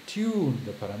can tune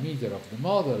the parameter of the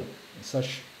model in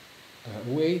such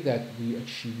a way that we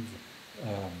achieve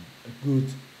a good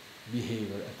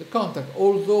behavior at the contact,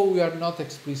 although we are not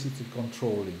explicitly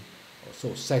controlling,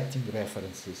 so setting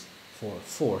references for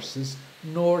forces,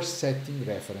 nor setting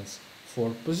reference for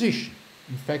position.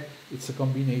 In fact, it's a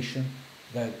combination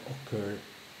that occurs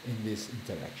in this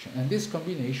interaction. And this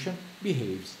combination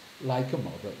behaves like a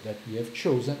model that we have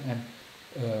chosen and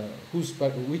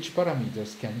which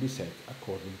parameters can be set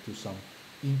according to some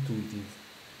intuitive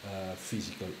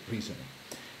physical reasoning.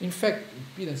 In fact,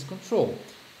 impedance control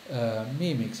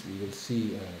mimics, we will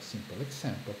see a simple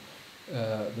example,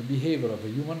 the behavior of a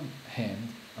human hand,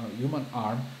 human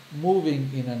arm, moving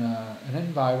in an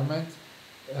environment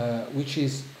which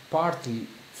is partly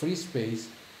free space.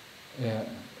 In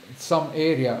some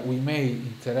area we may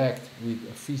interact with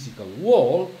a physical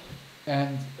wall,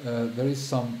 and there is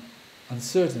some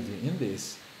uncertainty in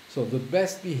this. So the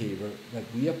best behavior that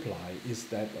we apply is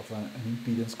that of an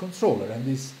impedance controller, and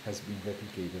this has been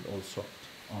replicated also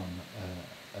on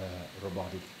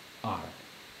robotic arm.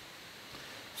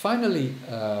 Finally,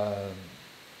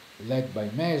 led by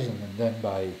Mason and then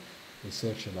by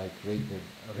researchers like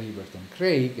Raybert and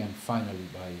Craig, and finally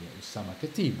by Usama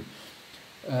Khatib,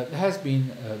 there has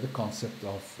been the concept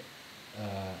of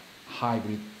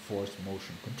hybrid force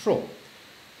motion control.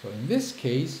 So in this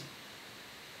case,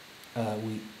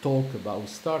 we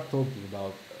start talking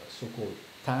about so-called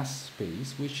task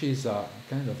space, which is a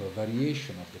kind of a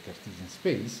variation of the Cartesian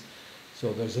space.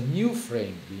 So there's a new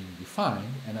frame being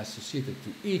defined and associated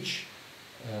to each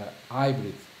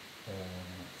hybrid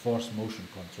force motion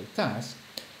control task.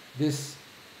 This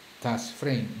task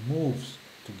frame moves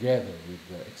together with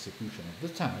the execution of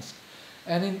the task,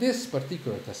 and in this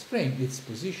particular task frame, its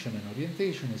position and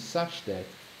orientation is such that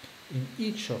in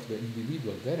each of the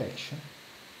individual directions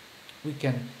we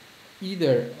can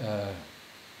either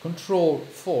control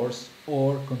force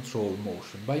or control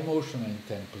motion. By motion I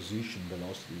intend position,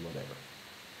 velocity, whatever.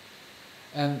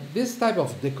 And this type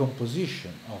of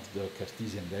decomposition of the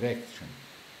Cartesian direction,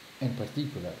 in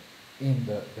particular in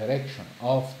the direction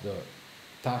of the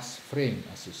task frame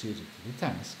associated to the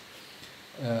task,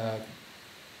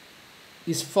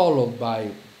 is followed by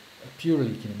a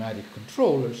purely kinematic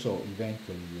controller, so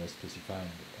eventually we are specifying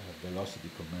velocity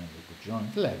command at the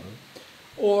joint level,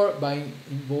 or by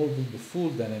involving the full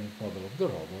dynamic model of the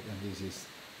robot, and this is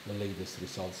the latest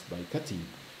results by Khatib,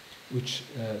 which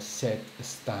set a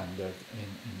standard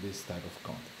in this type of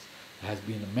context. There has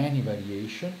been many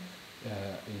variations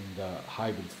in the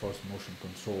hybrid force motion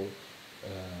control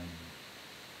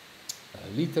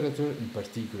literature, in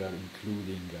particular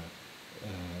including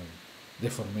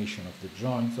deformation of the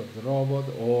joints of the robot,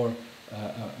 or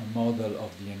a model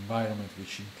of the environment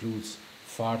which includes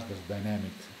further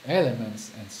dynamic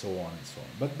elements, and so on and so on.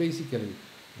 But basically,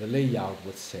 the layout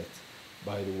was set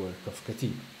by the work of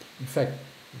Khatib. In fact,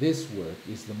 this work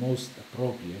is the most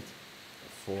appropriate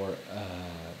for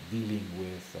dealing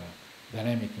with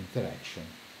dynamic interaction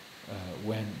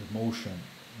when the motion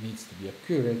needs to be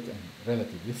accurate and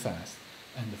relatively fast,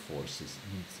 and the forces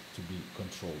need to be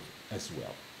controlled as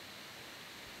well.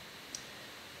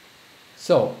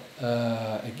 So,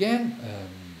 again,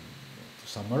 to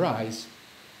summarize,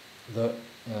 the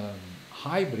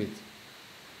hybrid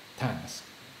task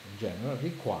in general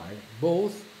require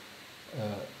both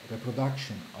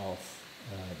reproduction of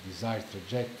desired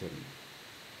trajectory,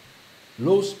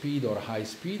 low speed or high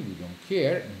speed, we don't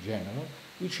care in general,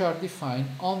 which are defined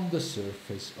on the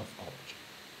surface of object.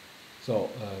 So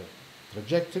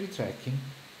trajectory tracking,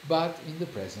 but in the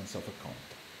presence of a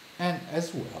contact. And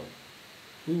as well,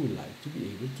 we would like to be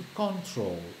able to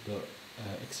control the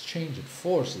exchange of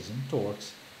forces and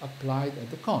torques applied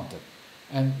at the contact.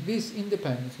 And this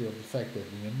independently of the fact that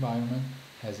the environment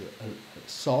has a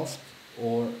soft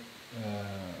or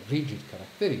rigid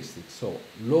characteristic, so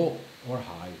low or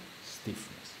high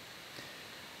stiffness.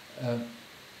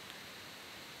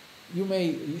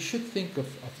 You should think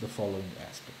of the following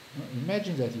aspect.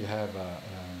 Imagine that you have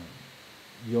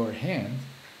your hand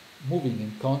moving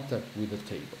in contact with a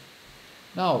table.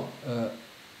 Now,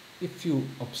 if you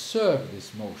observe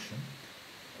this motion,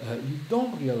 you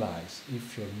don't realize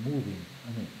if you're moving,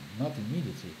 not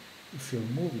immediately, if you're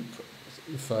moving,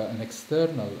 if an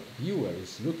external viewer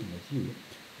is looking at you,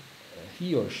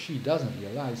 he or she doesn't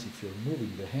realize if you're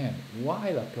moving the hand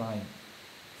while applying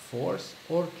force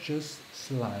or just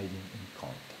sliding in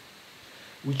contact.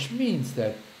 Which means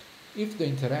that if the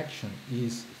interaction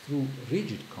is through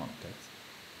rigid contact,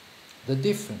 the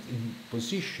difference in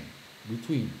position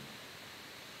between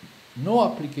no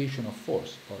application of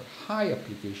force or high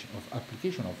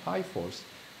application of high force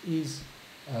is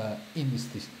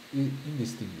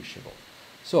indistinguishable.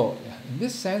 So in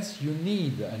this sense, you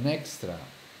need an extra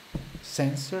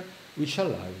sensor which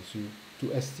allows you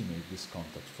to estimate this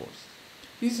contact force.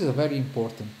 This is a very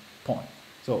important point.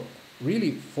 So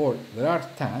really, there are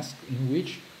tasks in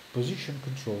which position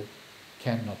control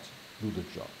cannot do the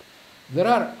job. There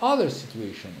are other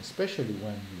situations, especially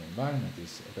when the environment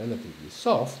is relatively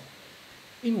soft,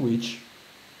 in which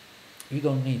you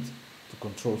don't need to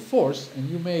control force, and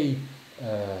you may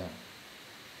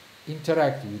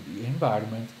interact with the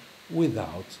environment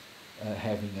without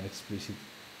having an explicit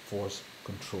force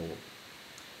control.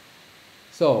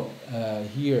 So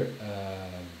here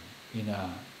in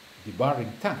a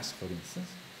debarring task, for instance,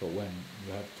 so when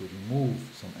you have to remove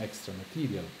some extra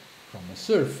material from a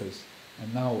surface,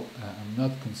 and now I'm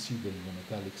not considering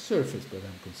the metallic surface, but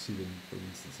I'm considering, for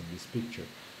instance, in this picture,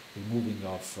 removing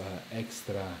of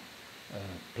extra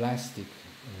plastic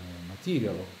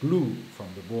material or glue from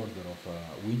the border of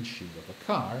a windshield of a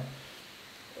car,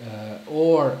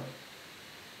 or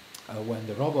when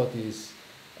the robot is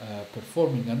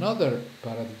performing another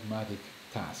paradigmatic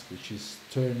task, which is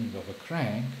turning of a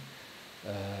crank.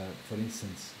 For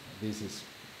instance, this is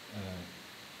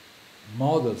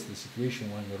models the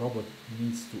situation when the robot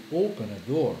needs to open a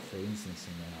door, for instance,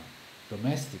 in a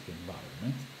domestic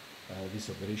environment. This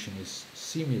operation is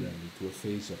similarly to a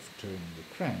phase of turning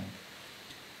the crank.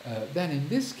 Then in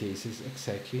these cases,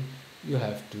 exactly, you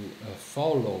have to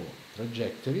follow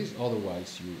trajectories,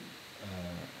 otherwise you,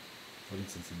 for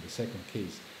instance, in the second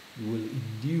case, you will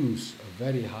induce a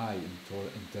very high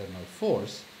internal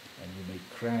force, and you may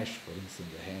crash, for instance,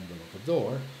 the handle of a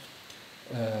door.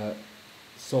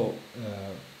 So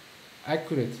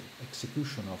accurate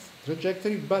execution of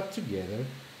trajectory, but together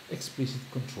explicit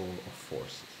control of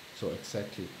forces. So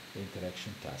exactly the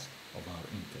interaction task of our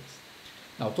interest.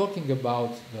 Now, talking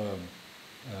about the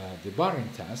debarring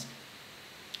task,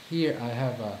 here I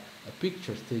have a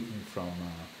picture taken from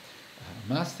a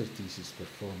master thesis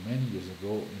performed many years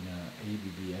ago in an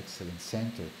ABB Excellence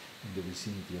Center in the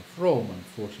vicinity of Rome.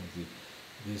 Unfortunately,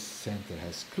 this center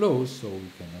has closed, so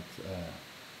we cannot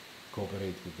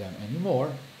cooperate with them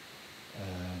anymore,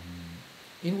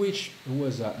 in which there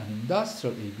was an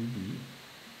industrial ABB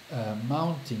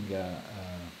mounting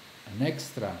an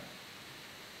extra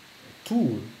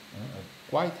tool,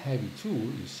 quite heavy tool,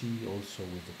 you see also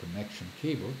with the connection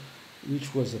cable,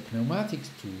 which was a pneumatic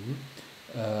tool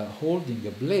holding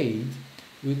a blade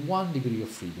with 1 degree of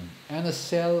freedom and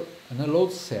a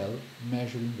load cell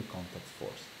measuring the contact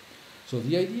force. So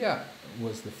the idea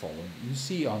was the following. You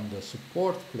see on the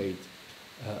support plate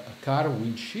a car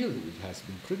windshield which has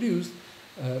been produced,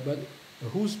 but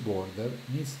whose border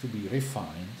needs to be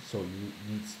refined, so you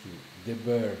need to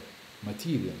deburr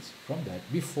materials from that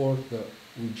before the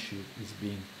windshield is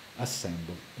being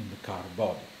assembled in the car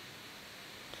body.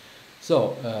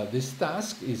 So this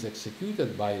task is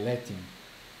executed by letting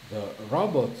the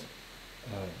robot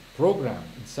program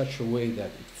in such a way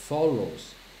that it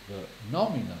follows the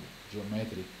nominal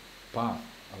geometric path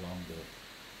along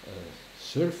the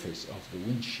surface of the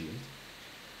windshield,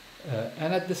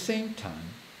 and at the same time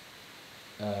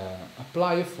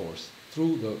apply a force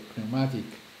through the pneumatic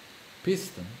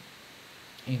piston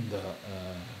in the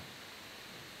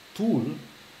tool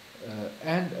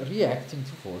and reacting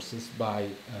to forces by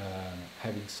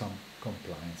having some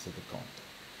compliance at the contact.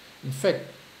 In fact,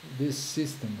 this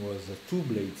system was a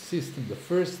two-blade system. The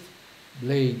first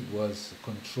blade was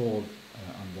controlled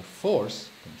under force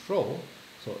control,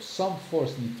 so some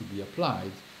force need to be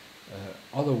applied,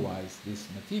 otherwise this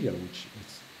material, which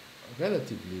is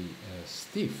relatively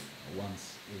stiff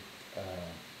once it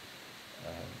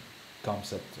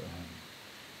comes at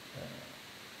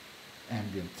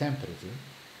ambient temperature,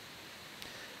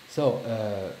 so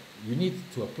you need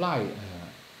to apply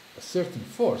a certain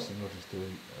force in order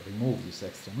to remove this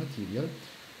extra material.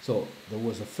 So there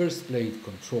was a first blade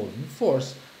controlled in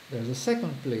force, there's a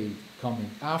second blade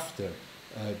coming after,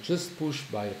 just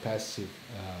pushed by a passive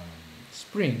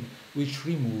spring, which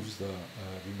removes the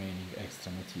remaining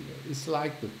extra material. It's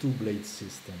like the two-blade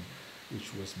system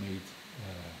which was made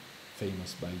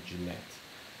famous by Gillette.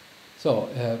 So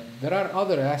there are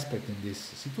other aspects in this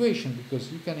situation,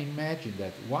 because you can imagine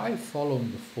that while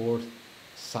following the four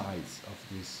sides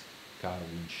of this car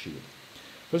windshield,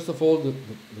 first of all, the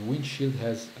windshield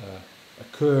has a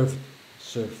curved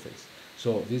surface.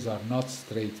 So these are not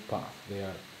straight paths, they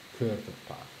are curved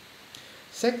paths.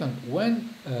 Second, when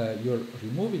you're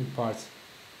removing parts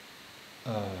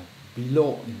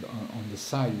below on the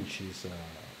side, which is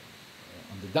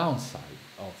on the downside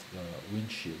of the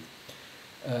windshield,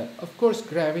 of course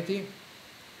gravity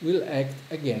will act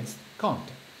against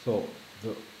contact. So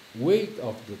the weight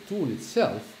of the tool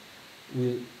itself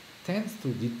will tend to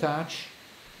detach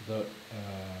the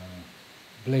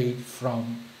blade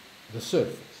from the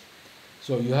surface.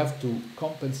 So you have to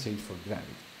compensate for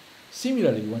gravity.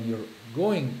 Similarly, when you're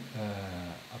going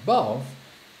above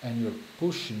and you're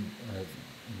pushing in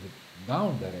the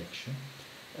down direction,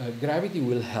 gravity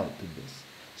will help in this.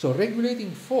 So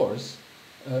regulating force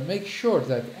makes sure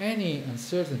that any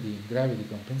uncertainty in gravity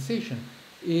compensation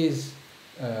is,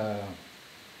 let's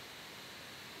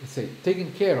say,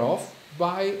 taken care of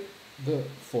by the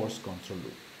force control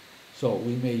loop. So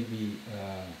we may be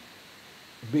a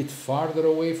bit farther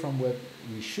away from where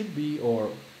we should be or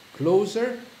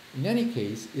closer. In any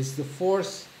case, it's the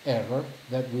force error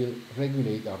that will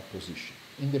regulate our position,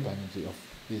 independently of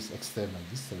these external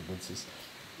disturbances,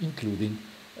 including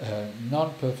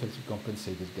non-perfectly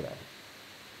compensated gravity.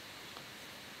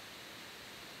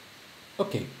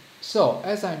 Okay, so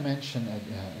as I mentioned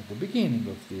at the beginning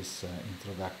of this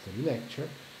introductory lecture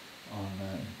on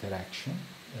interaction,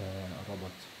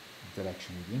 robot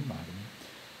interaction with the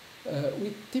environment,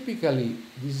 we typically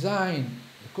design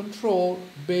the control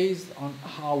based on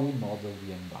how we model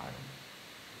the environment.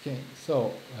 Okay,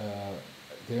 so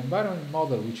the environment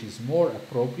model which is more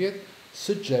appropriate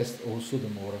suggests also the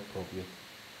more appropriate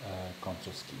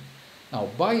control scheme. Now,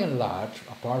 by and large,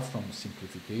 apart from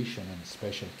simplification and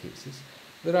special cases,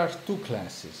 there are two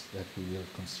classes that we will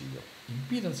consider: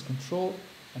 impedance control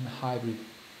and hybrid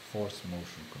force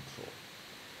motion control.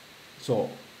 So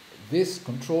these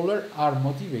controllers are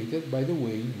motivated by the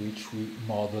way in which we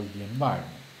model the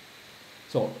environment.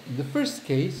 So in the first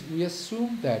case, we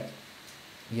assume that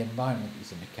the environment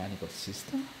is a mechanical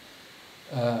system,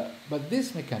 but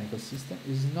this mechanical system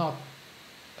is not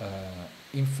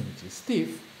infinitely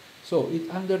stiff, so it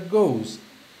undergoes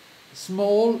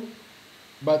small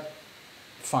but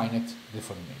finite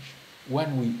deformation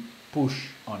when we push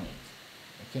on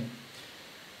it. Okay?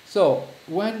 So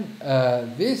when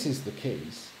this is the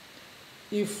case,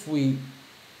 if we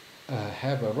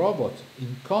have a robot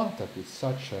in contact with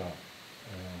such a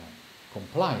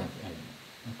compliant element,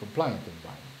 a compliant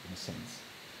environment in a sense,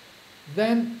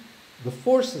 then the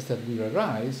forces that will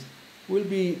arise will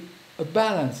be a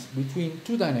balance between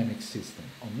two dynamic systems.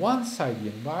 On one side the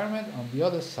environment, on the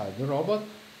other side the robot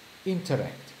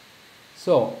interact.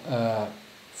 So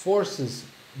forces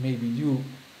may be due,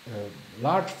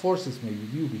 large forces may be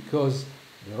due because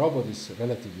the robot is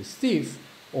relatively stiff,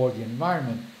 or the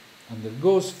environment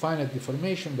undergoes finite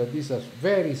deformation, but these are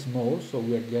very small, so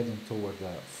we are getting toward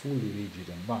a fully rigid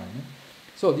environment.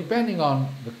 So depending on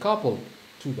the coupled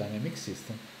two dynamic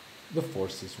system, the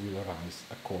forces will arise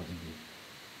accordingly.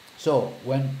 So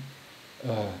when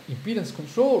impedance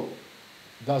control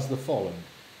does the following: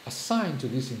 assign to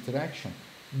this interaction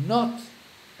not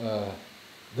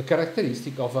the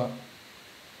characteristic of a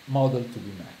model to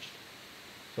be matched.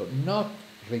 So not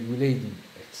regulating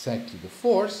exactly the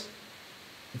force,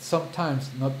 and sometimes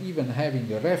not even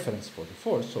having a reference for the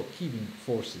force, so keeping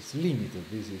forces limited,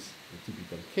 this is the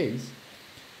typical case,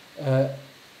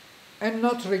 and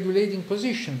not regulating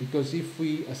position, because if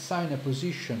we assign a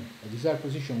position, a desired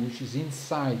position which is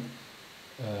inside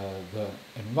the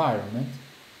environment,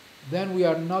 then we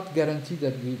are not guaranteed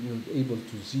that we will be able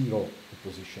to zero the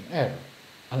position error,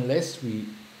 unless we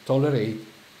tolerate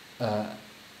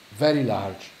very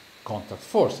large contact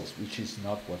forces, which is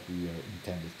not what we are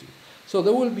intended to. So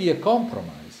there will be a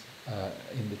compromise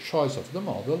in the choice of the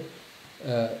model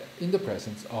in the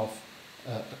presence of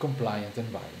a compliant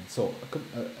environment. So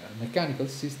a mechanical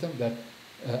system that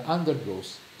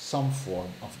undergoes some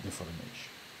form of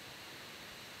deformation.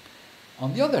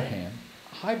 On the other hand,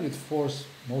 hybrid force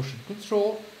motion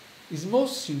control is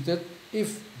most suited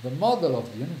if the model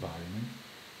of the environment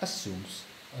assumes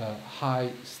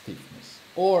high stiffness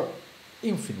or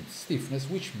infinite stiffness,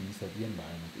 which means that the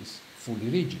environment is fully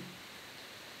rigid.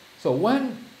 So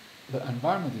when the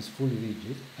environment is fully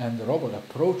rigid and the robot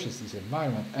approaches this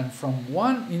environment, and from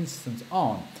one instant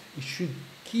on it should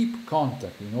keep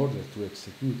contact in order to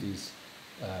execute this,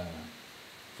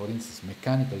 for instance,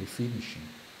 mechanically finishing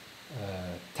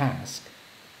task,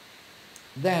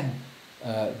 then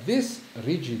this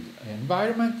rigid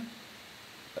environment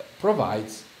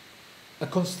provides a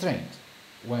constraint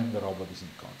when the robot is in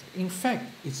contact. In fact,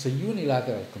 it's a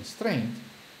unilateral constraint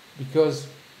because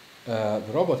the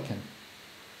robot can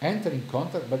enter in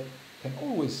contact but can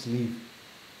always leave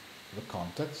the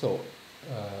contact, so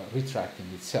retracting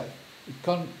itself.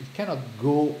 It cannot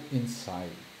go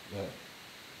inside the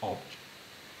object.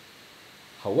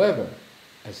 However,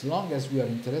 as long as we are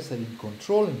interested in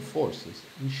controlling forces,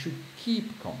 we should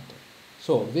keep contact.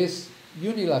 So this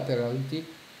unilaterality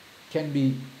can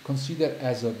be considered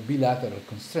as a bilateral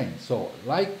constraint. So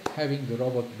like having the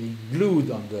robot being glued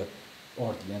on the,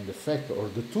 or the end effector, or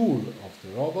the tool of the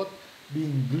robot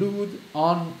being glued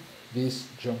on this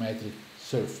geometric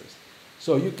surface.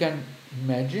 So you can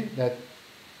imagine that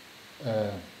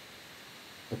the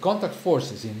contact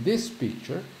forces in this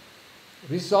picture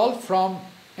result from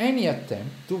any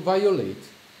attempt to violate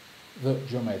the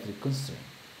geometric constraint.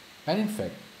 And in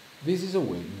fact, this is a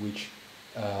way in which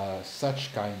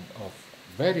such kind of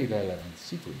very relevant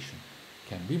situation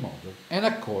can be modeled, and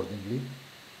accordingly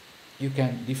you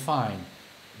can define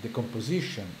the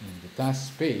composition in the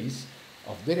task space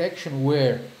of direction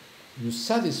where you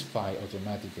satisfy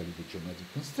automatically the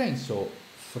geometric constraint, so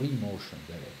free motion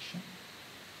direction,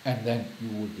 and then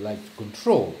you would like to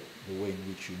control the way in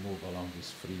which you move along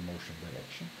this free motion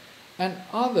direction, and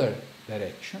other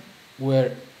direction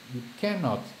where you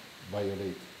cannot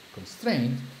violate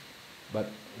constraint, but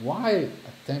while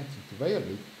attempting to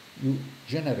violate, you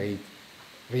generate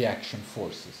reaction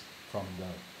forces from the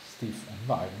stiff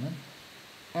environment,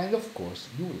 and of course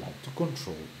you would like to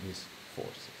control these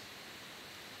forces.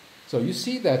 So you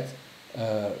see that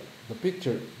the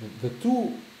picture, the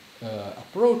two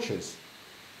approaches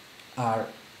are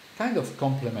kind of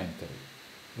complementary.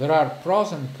 There are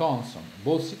pros and cons on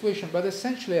both situations, but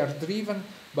essentially are driven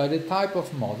by the type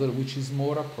of model which is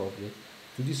more appropriate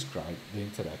to describe the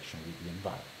interaction with the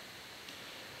environment.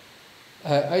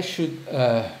 I should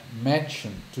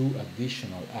mention two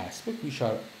additional aspects which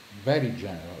are very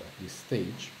general at this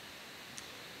stage.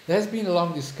 There has been a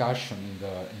long discussion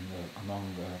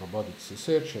among robotics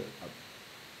researchers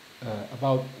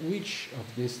about which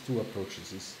of these two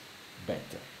approaches is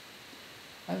better.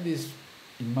 And this,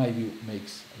 in my view,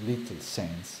 makes little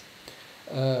sense.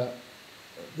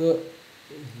 The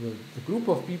group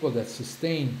of people that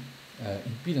sustain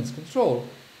impedance control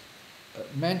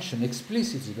mention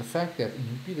explicitly the fact that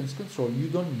in impedance control you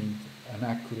don't need an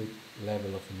accurate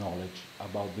level of knowledge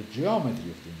about the geometry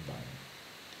of the environment.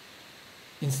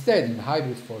 Instead, in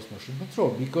hybrid force motion control,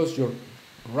 because you're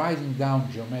writing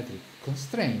down geometric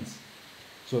constraints,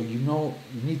 so you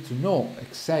need to know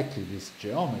exactly this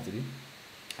geometry,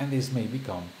 and this may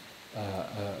become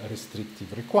a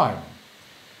restrictive requirement.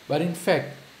 But in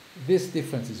fact, this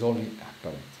difference is only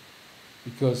apparent,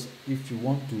 because if you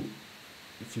want to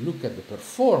if you look at the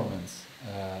performance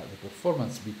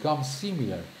becomes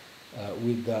similar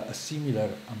with a similar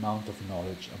amount of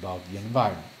knowledge about the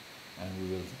environment. And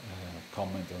we will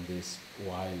comment on this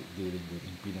while dealing with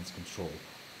impedance control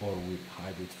or with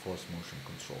hybrid force motion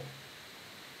control.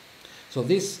 So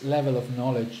this level of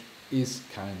knowledge is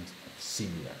kind of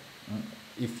similar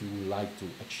if you would like to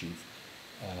achieve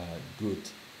good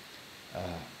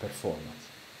performance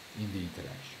in the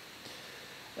interaction.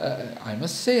 I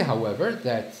must say, however,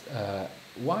 that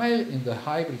while in the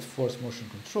hybrid force motion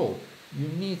control, you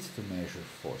need to measure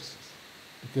forces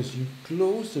because you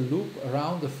close the loop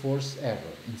around the force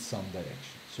error in some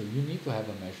direction. So you need to have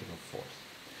a measure of force.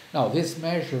 Now, this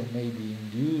measure may be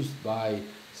induced by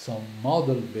some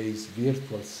model-based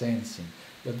virtual sensing,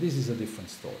 but this is a different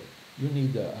story. You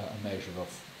need a measure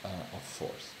of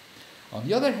force. On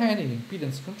the other hand, in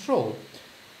impedance control,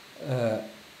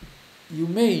 you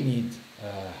may need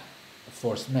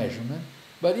force measurement,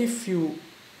 but if you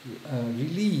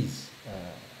release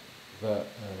the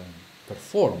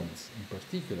performance in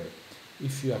particular,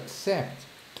 if you accept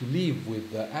to live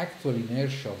with the actual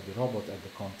inertia of the robot at the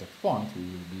contact point, we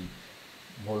will be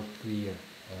more clear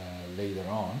later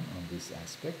on this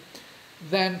aspect,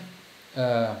 then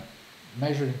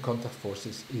measuring contact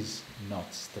forces is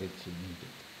not strictly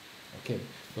needed. Okay,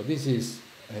 so this is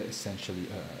essentially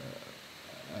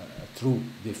a true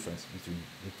difference between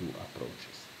the two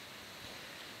approaches.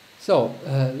 So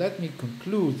let me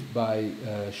conclude by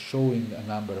showing a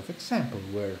number of examples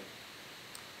where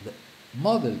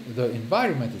the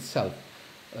environment itself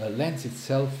lends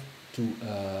itself to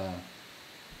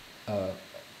a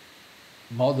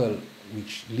model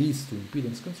which leads to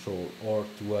impedance control or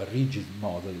to a rigid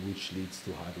model which leads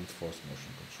to hybrid force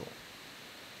motion control.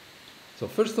 So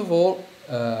first of all,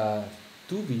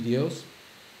 two videos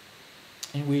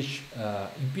in which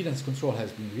impedance control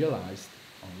has been realized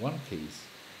on one case,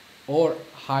 or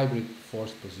hybrid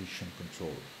force position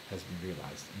control has been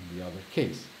realized in the other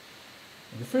case.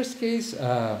 In the first case,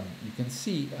 you can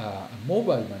see a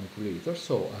mobile manipulator,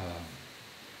 so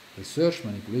a research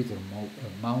manipulator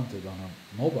mounted on a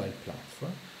mobile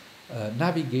platform,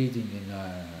 navigating in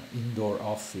an indoor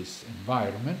office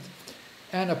environment,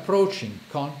 and approaching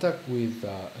contact with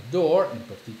a door, in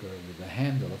particular with the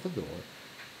handle of a door,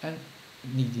 and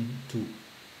needing to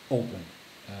open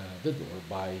the door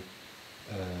by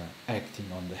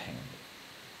acting on the handle.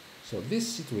 So this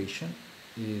situation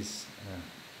is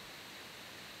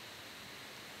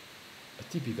a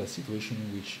typical situation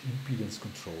in which impedance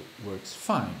control works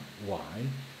fine. Why?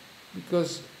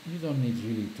 Because you don't need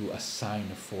really to assign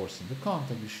a force in the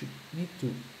contact. You should need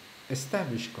to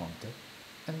establish contact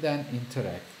and then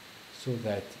interact so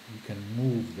that you can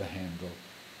move the handle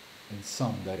in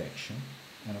some direction.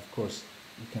 And of course,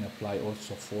 you can apply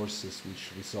also forces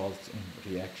which result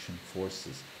in reaction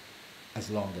forces as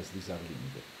long as these are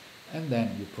limited. And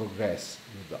then you progress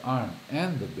with the arm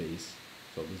and the base,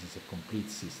 so this is a complete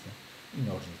system, in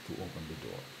order to open the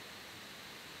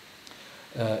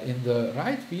door. In the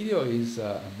right video is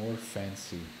a more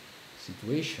fancy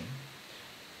situation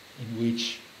in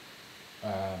which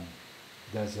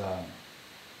there's a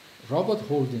robot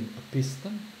holding a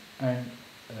piston and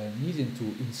needing to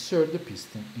insert the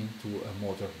piston into a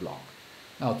motor block.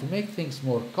 Now, to make things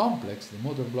more complex, the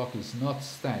motor block is not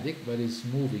static, but is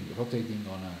moving, rotating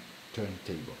on a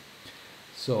turntable.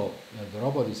 So the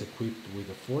robot is equipped with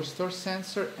a force torque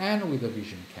sensor and with a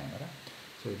vision camera.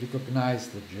 So it recognizes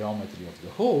the geometry of the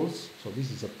holes. So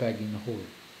this is a peg-in-hole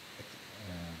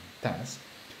task.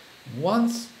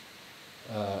 Once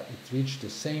it reached the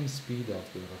same speed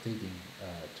of the rotating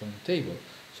turntable,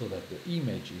 so that the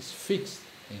image is fixed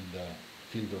in the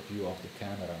field of view of the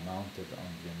camera mounted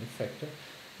on the end effector,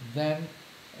 then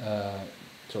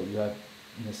so you have,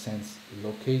 in a sense,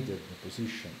 located the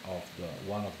position of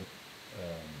one of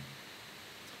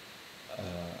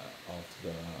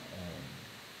the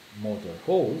motor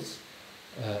holes.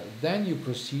 Then you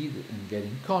proceed in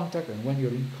getting contact, and when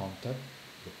you're in contact,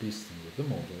 the piston with the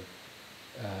motor,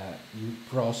 you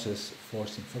process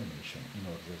force information in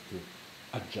order to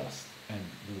adjust and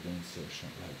do the insertion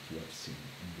like you have seen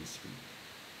in this video.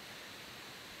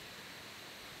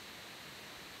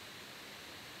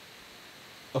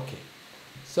 Okay,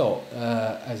 so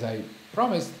as I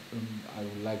promised, I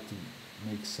would like to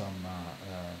make some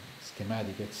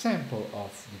schematic example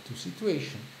of the two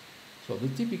situations. So the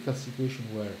typical situation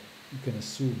where you can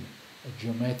assume a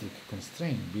geometric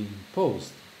constraint being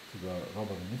imposed to the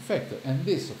robot end effector, and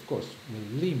this of course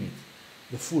will limit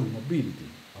the full mobility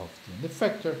of the end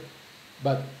effector,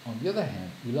 but on the other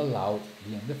hand will allow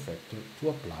the end effector to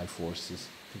apply forces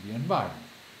to the environment.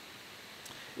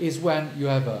 Is when you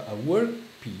have a work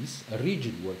workpiece, a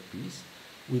rigid workpiece,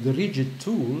 with a rigid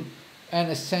tool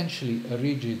and essentially a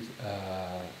rigid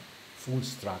full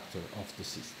structure of the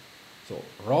system. So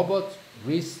robot,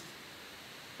 wrist,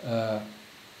 an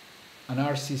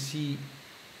RCC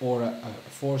or a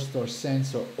force torque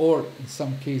sensor, or in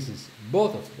some cases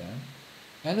both of them,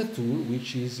 and a tool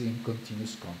which is in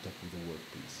continuous contact with the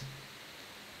workpiece.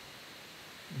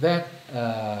 Then,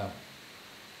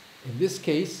 in this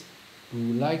case, we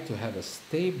would like to have a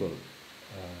stable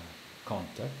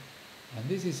contact, and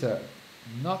this is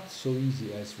not so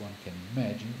easy as one can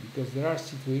imagine, because there are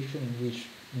situations in which,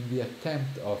 in the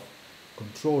attempt of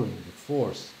controlling the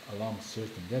force along a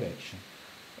certain direction,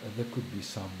 there could be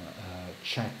some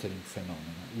chattering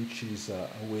phenomena, which is a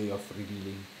way of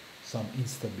revealing some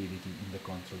instability in the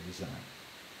control design.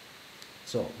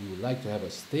 So we would like to have a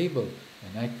stable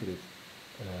and accurate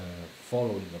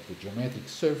following of the geometric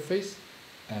surface,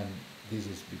 and this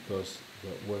is because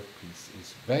the workpiece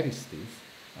is very stiff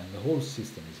and the whole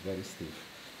system is very stiff.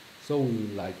 So we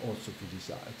would like also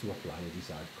to apply a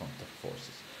desired contact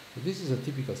forces. So this is a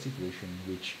typical situation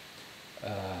in which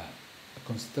a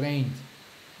constrained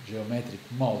geometric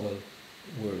model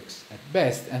works at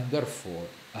best, and therefore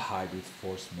a hybrid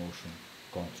force motion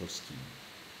control scheme.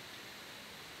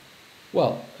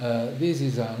 Well, this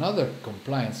is another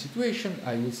compliance situation,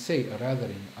 I would say a rather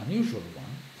unusual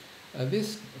one.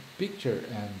 This picture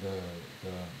and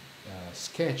the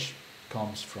sketch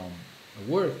comes from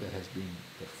a work that has been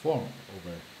performed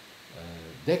over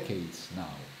decades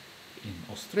now in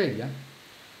Australia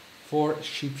for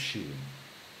ship shearing.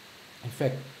 In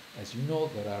fact, as you know,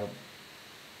 there are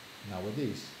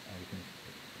nowadays, I think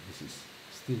this is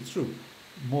still true,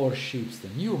 more ships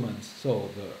than humans, so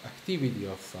the activity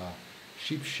of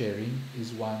ship shearing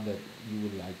is one that you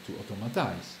would like to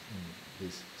automatize in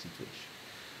this situation.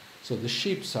 So the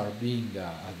ships are being,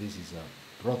 this is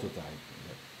a prototype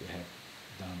that we have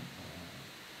done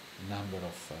a number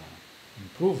of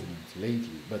improvements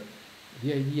lately, but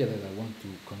the idea that I want to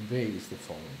convey is the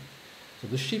following. So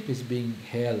the ship is being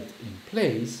held in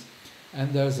place,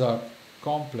 and there's a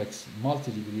complex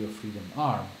multi-degree of freedom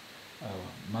arm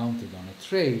mounted on a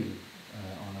trail,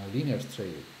 on a linear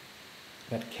trail,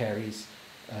 that carries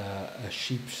a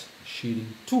ship's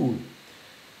shearing tool.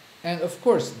 And of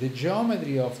course, the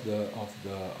geometry of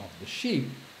the ship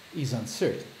is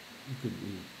uncertain. You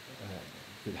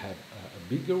could have a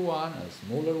bigger one, a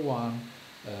smaller one.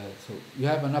 So you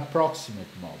have an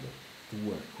approximate model to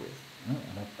work with,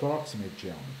 an approximate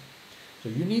geometry. So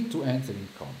you need to enter in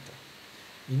contact.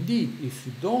 Indeed, if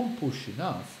you don't push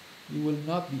enough, you will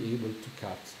not be able to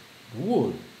cut the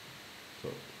wool. So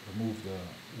remove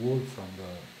the wool from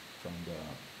the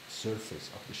surface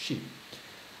of the ship.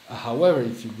 However,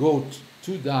 if you go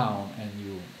too down and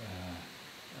you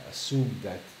assume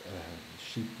that the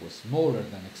ship was smaller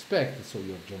than expected, so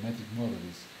your geometric model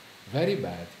is very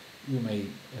bad, you may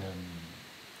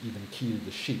even kill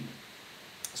the ship.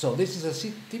 So this is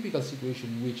a typical situation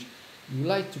in which you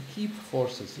like to keep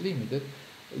forces limited.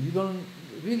 You don't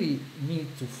really need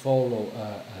to follow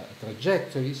a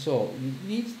trajectory, so you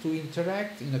need to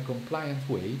interact in a compliant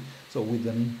way, so with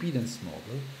an impedance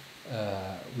model,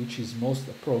 which is most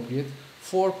appropriate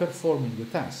for performing the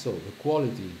task. So the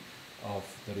quality of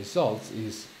the results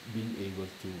is being able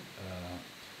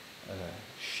to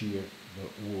shear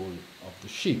the wool of the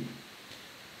ship.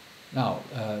 Now,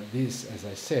 this, as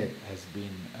I said, has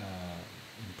been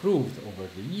improved over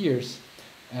the years,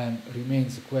 and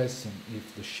remains a question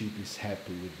if the ship is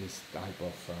happy with this type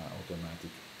of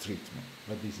automatic treatment,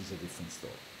 but this is a different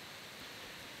story.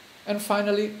 And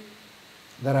finally,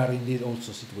 there are indeed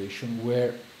also situations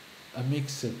where a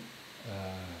mixed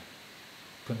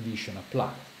condition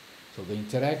applied. So the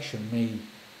interaction may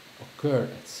occur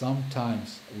at some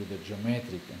times with a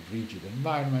geometric and rigid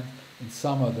environment, in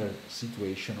some other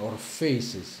situation or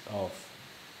phases of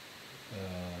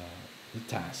the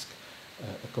task,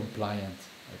 a compliant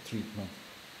treatment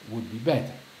would be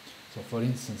better. So for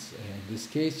instance, in this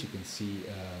case you can see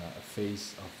a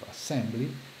phase of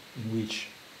assembly in which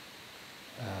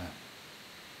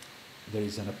there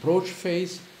is an approach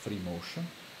phase, free motion,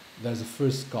 there's a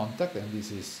first contact, and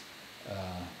this is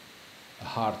a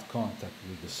hard contact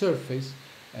with the surface,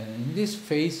 and in this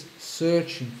phase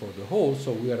searching for the hole,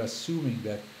 so we are assuming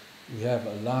that we have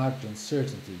a large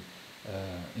uncertainty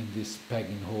in this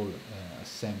pegging hole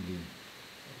assembly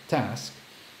task.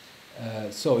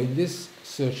 So in this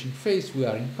searching phase we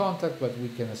are in contact, but we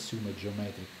can assume a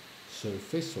geometric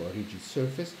surface or a rigid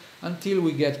surface until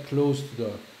we get close to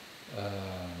the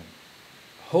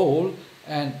hole,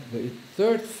 and the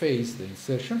third phase, the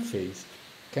insertion phase,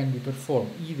 can be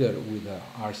performed either with a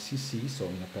RCC, so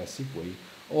in a passive way,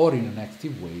 or in an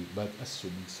active way, but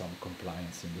assuming some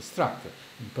compliance in the structure,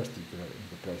 in particular in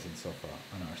the presence of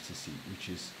an RCC, which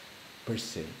is per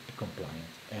se a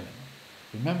compliant element.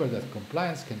 Remember that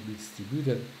compliance can be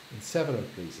distributed in several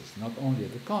places, not only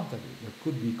at the contact, there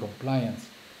could be compliance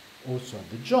also at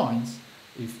the joints,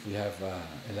 if we have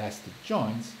elastic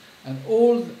joints, and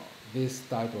all this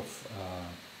type of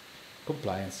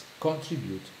compliance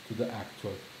contribute to the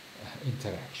actual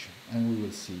interaction, and we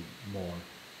will see more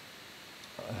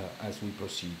as we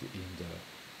proceed in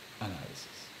the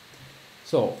analysis.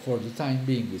 So for the time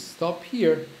being we stop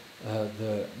here.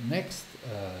 The next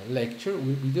lecture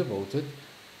will be devoted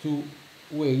to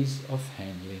ways of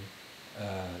handling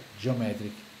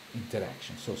geometric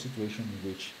interaction, so situation in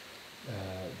which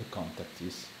the contact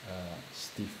is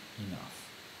stiff enough.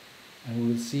 And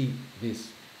we will see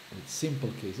this with simple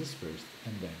cases first,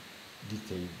 and then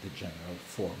detail the general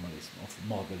formalism of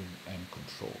modeling and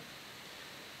control.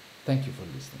 Thank you for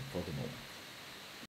listening for the moment.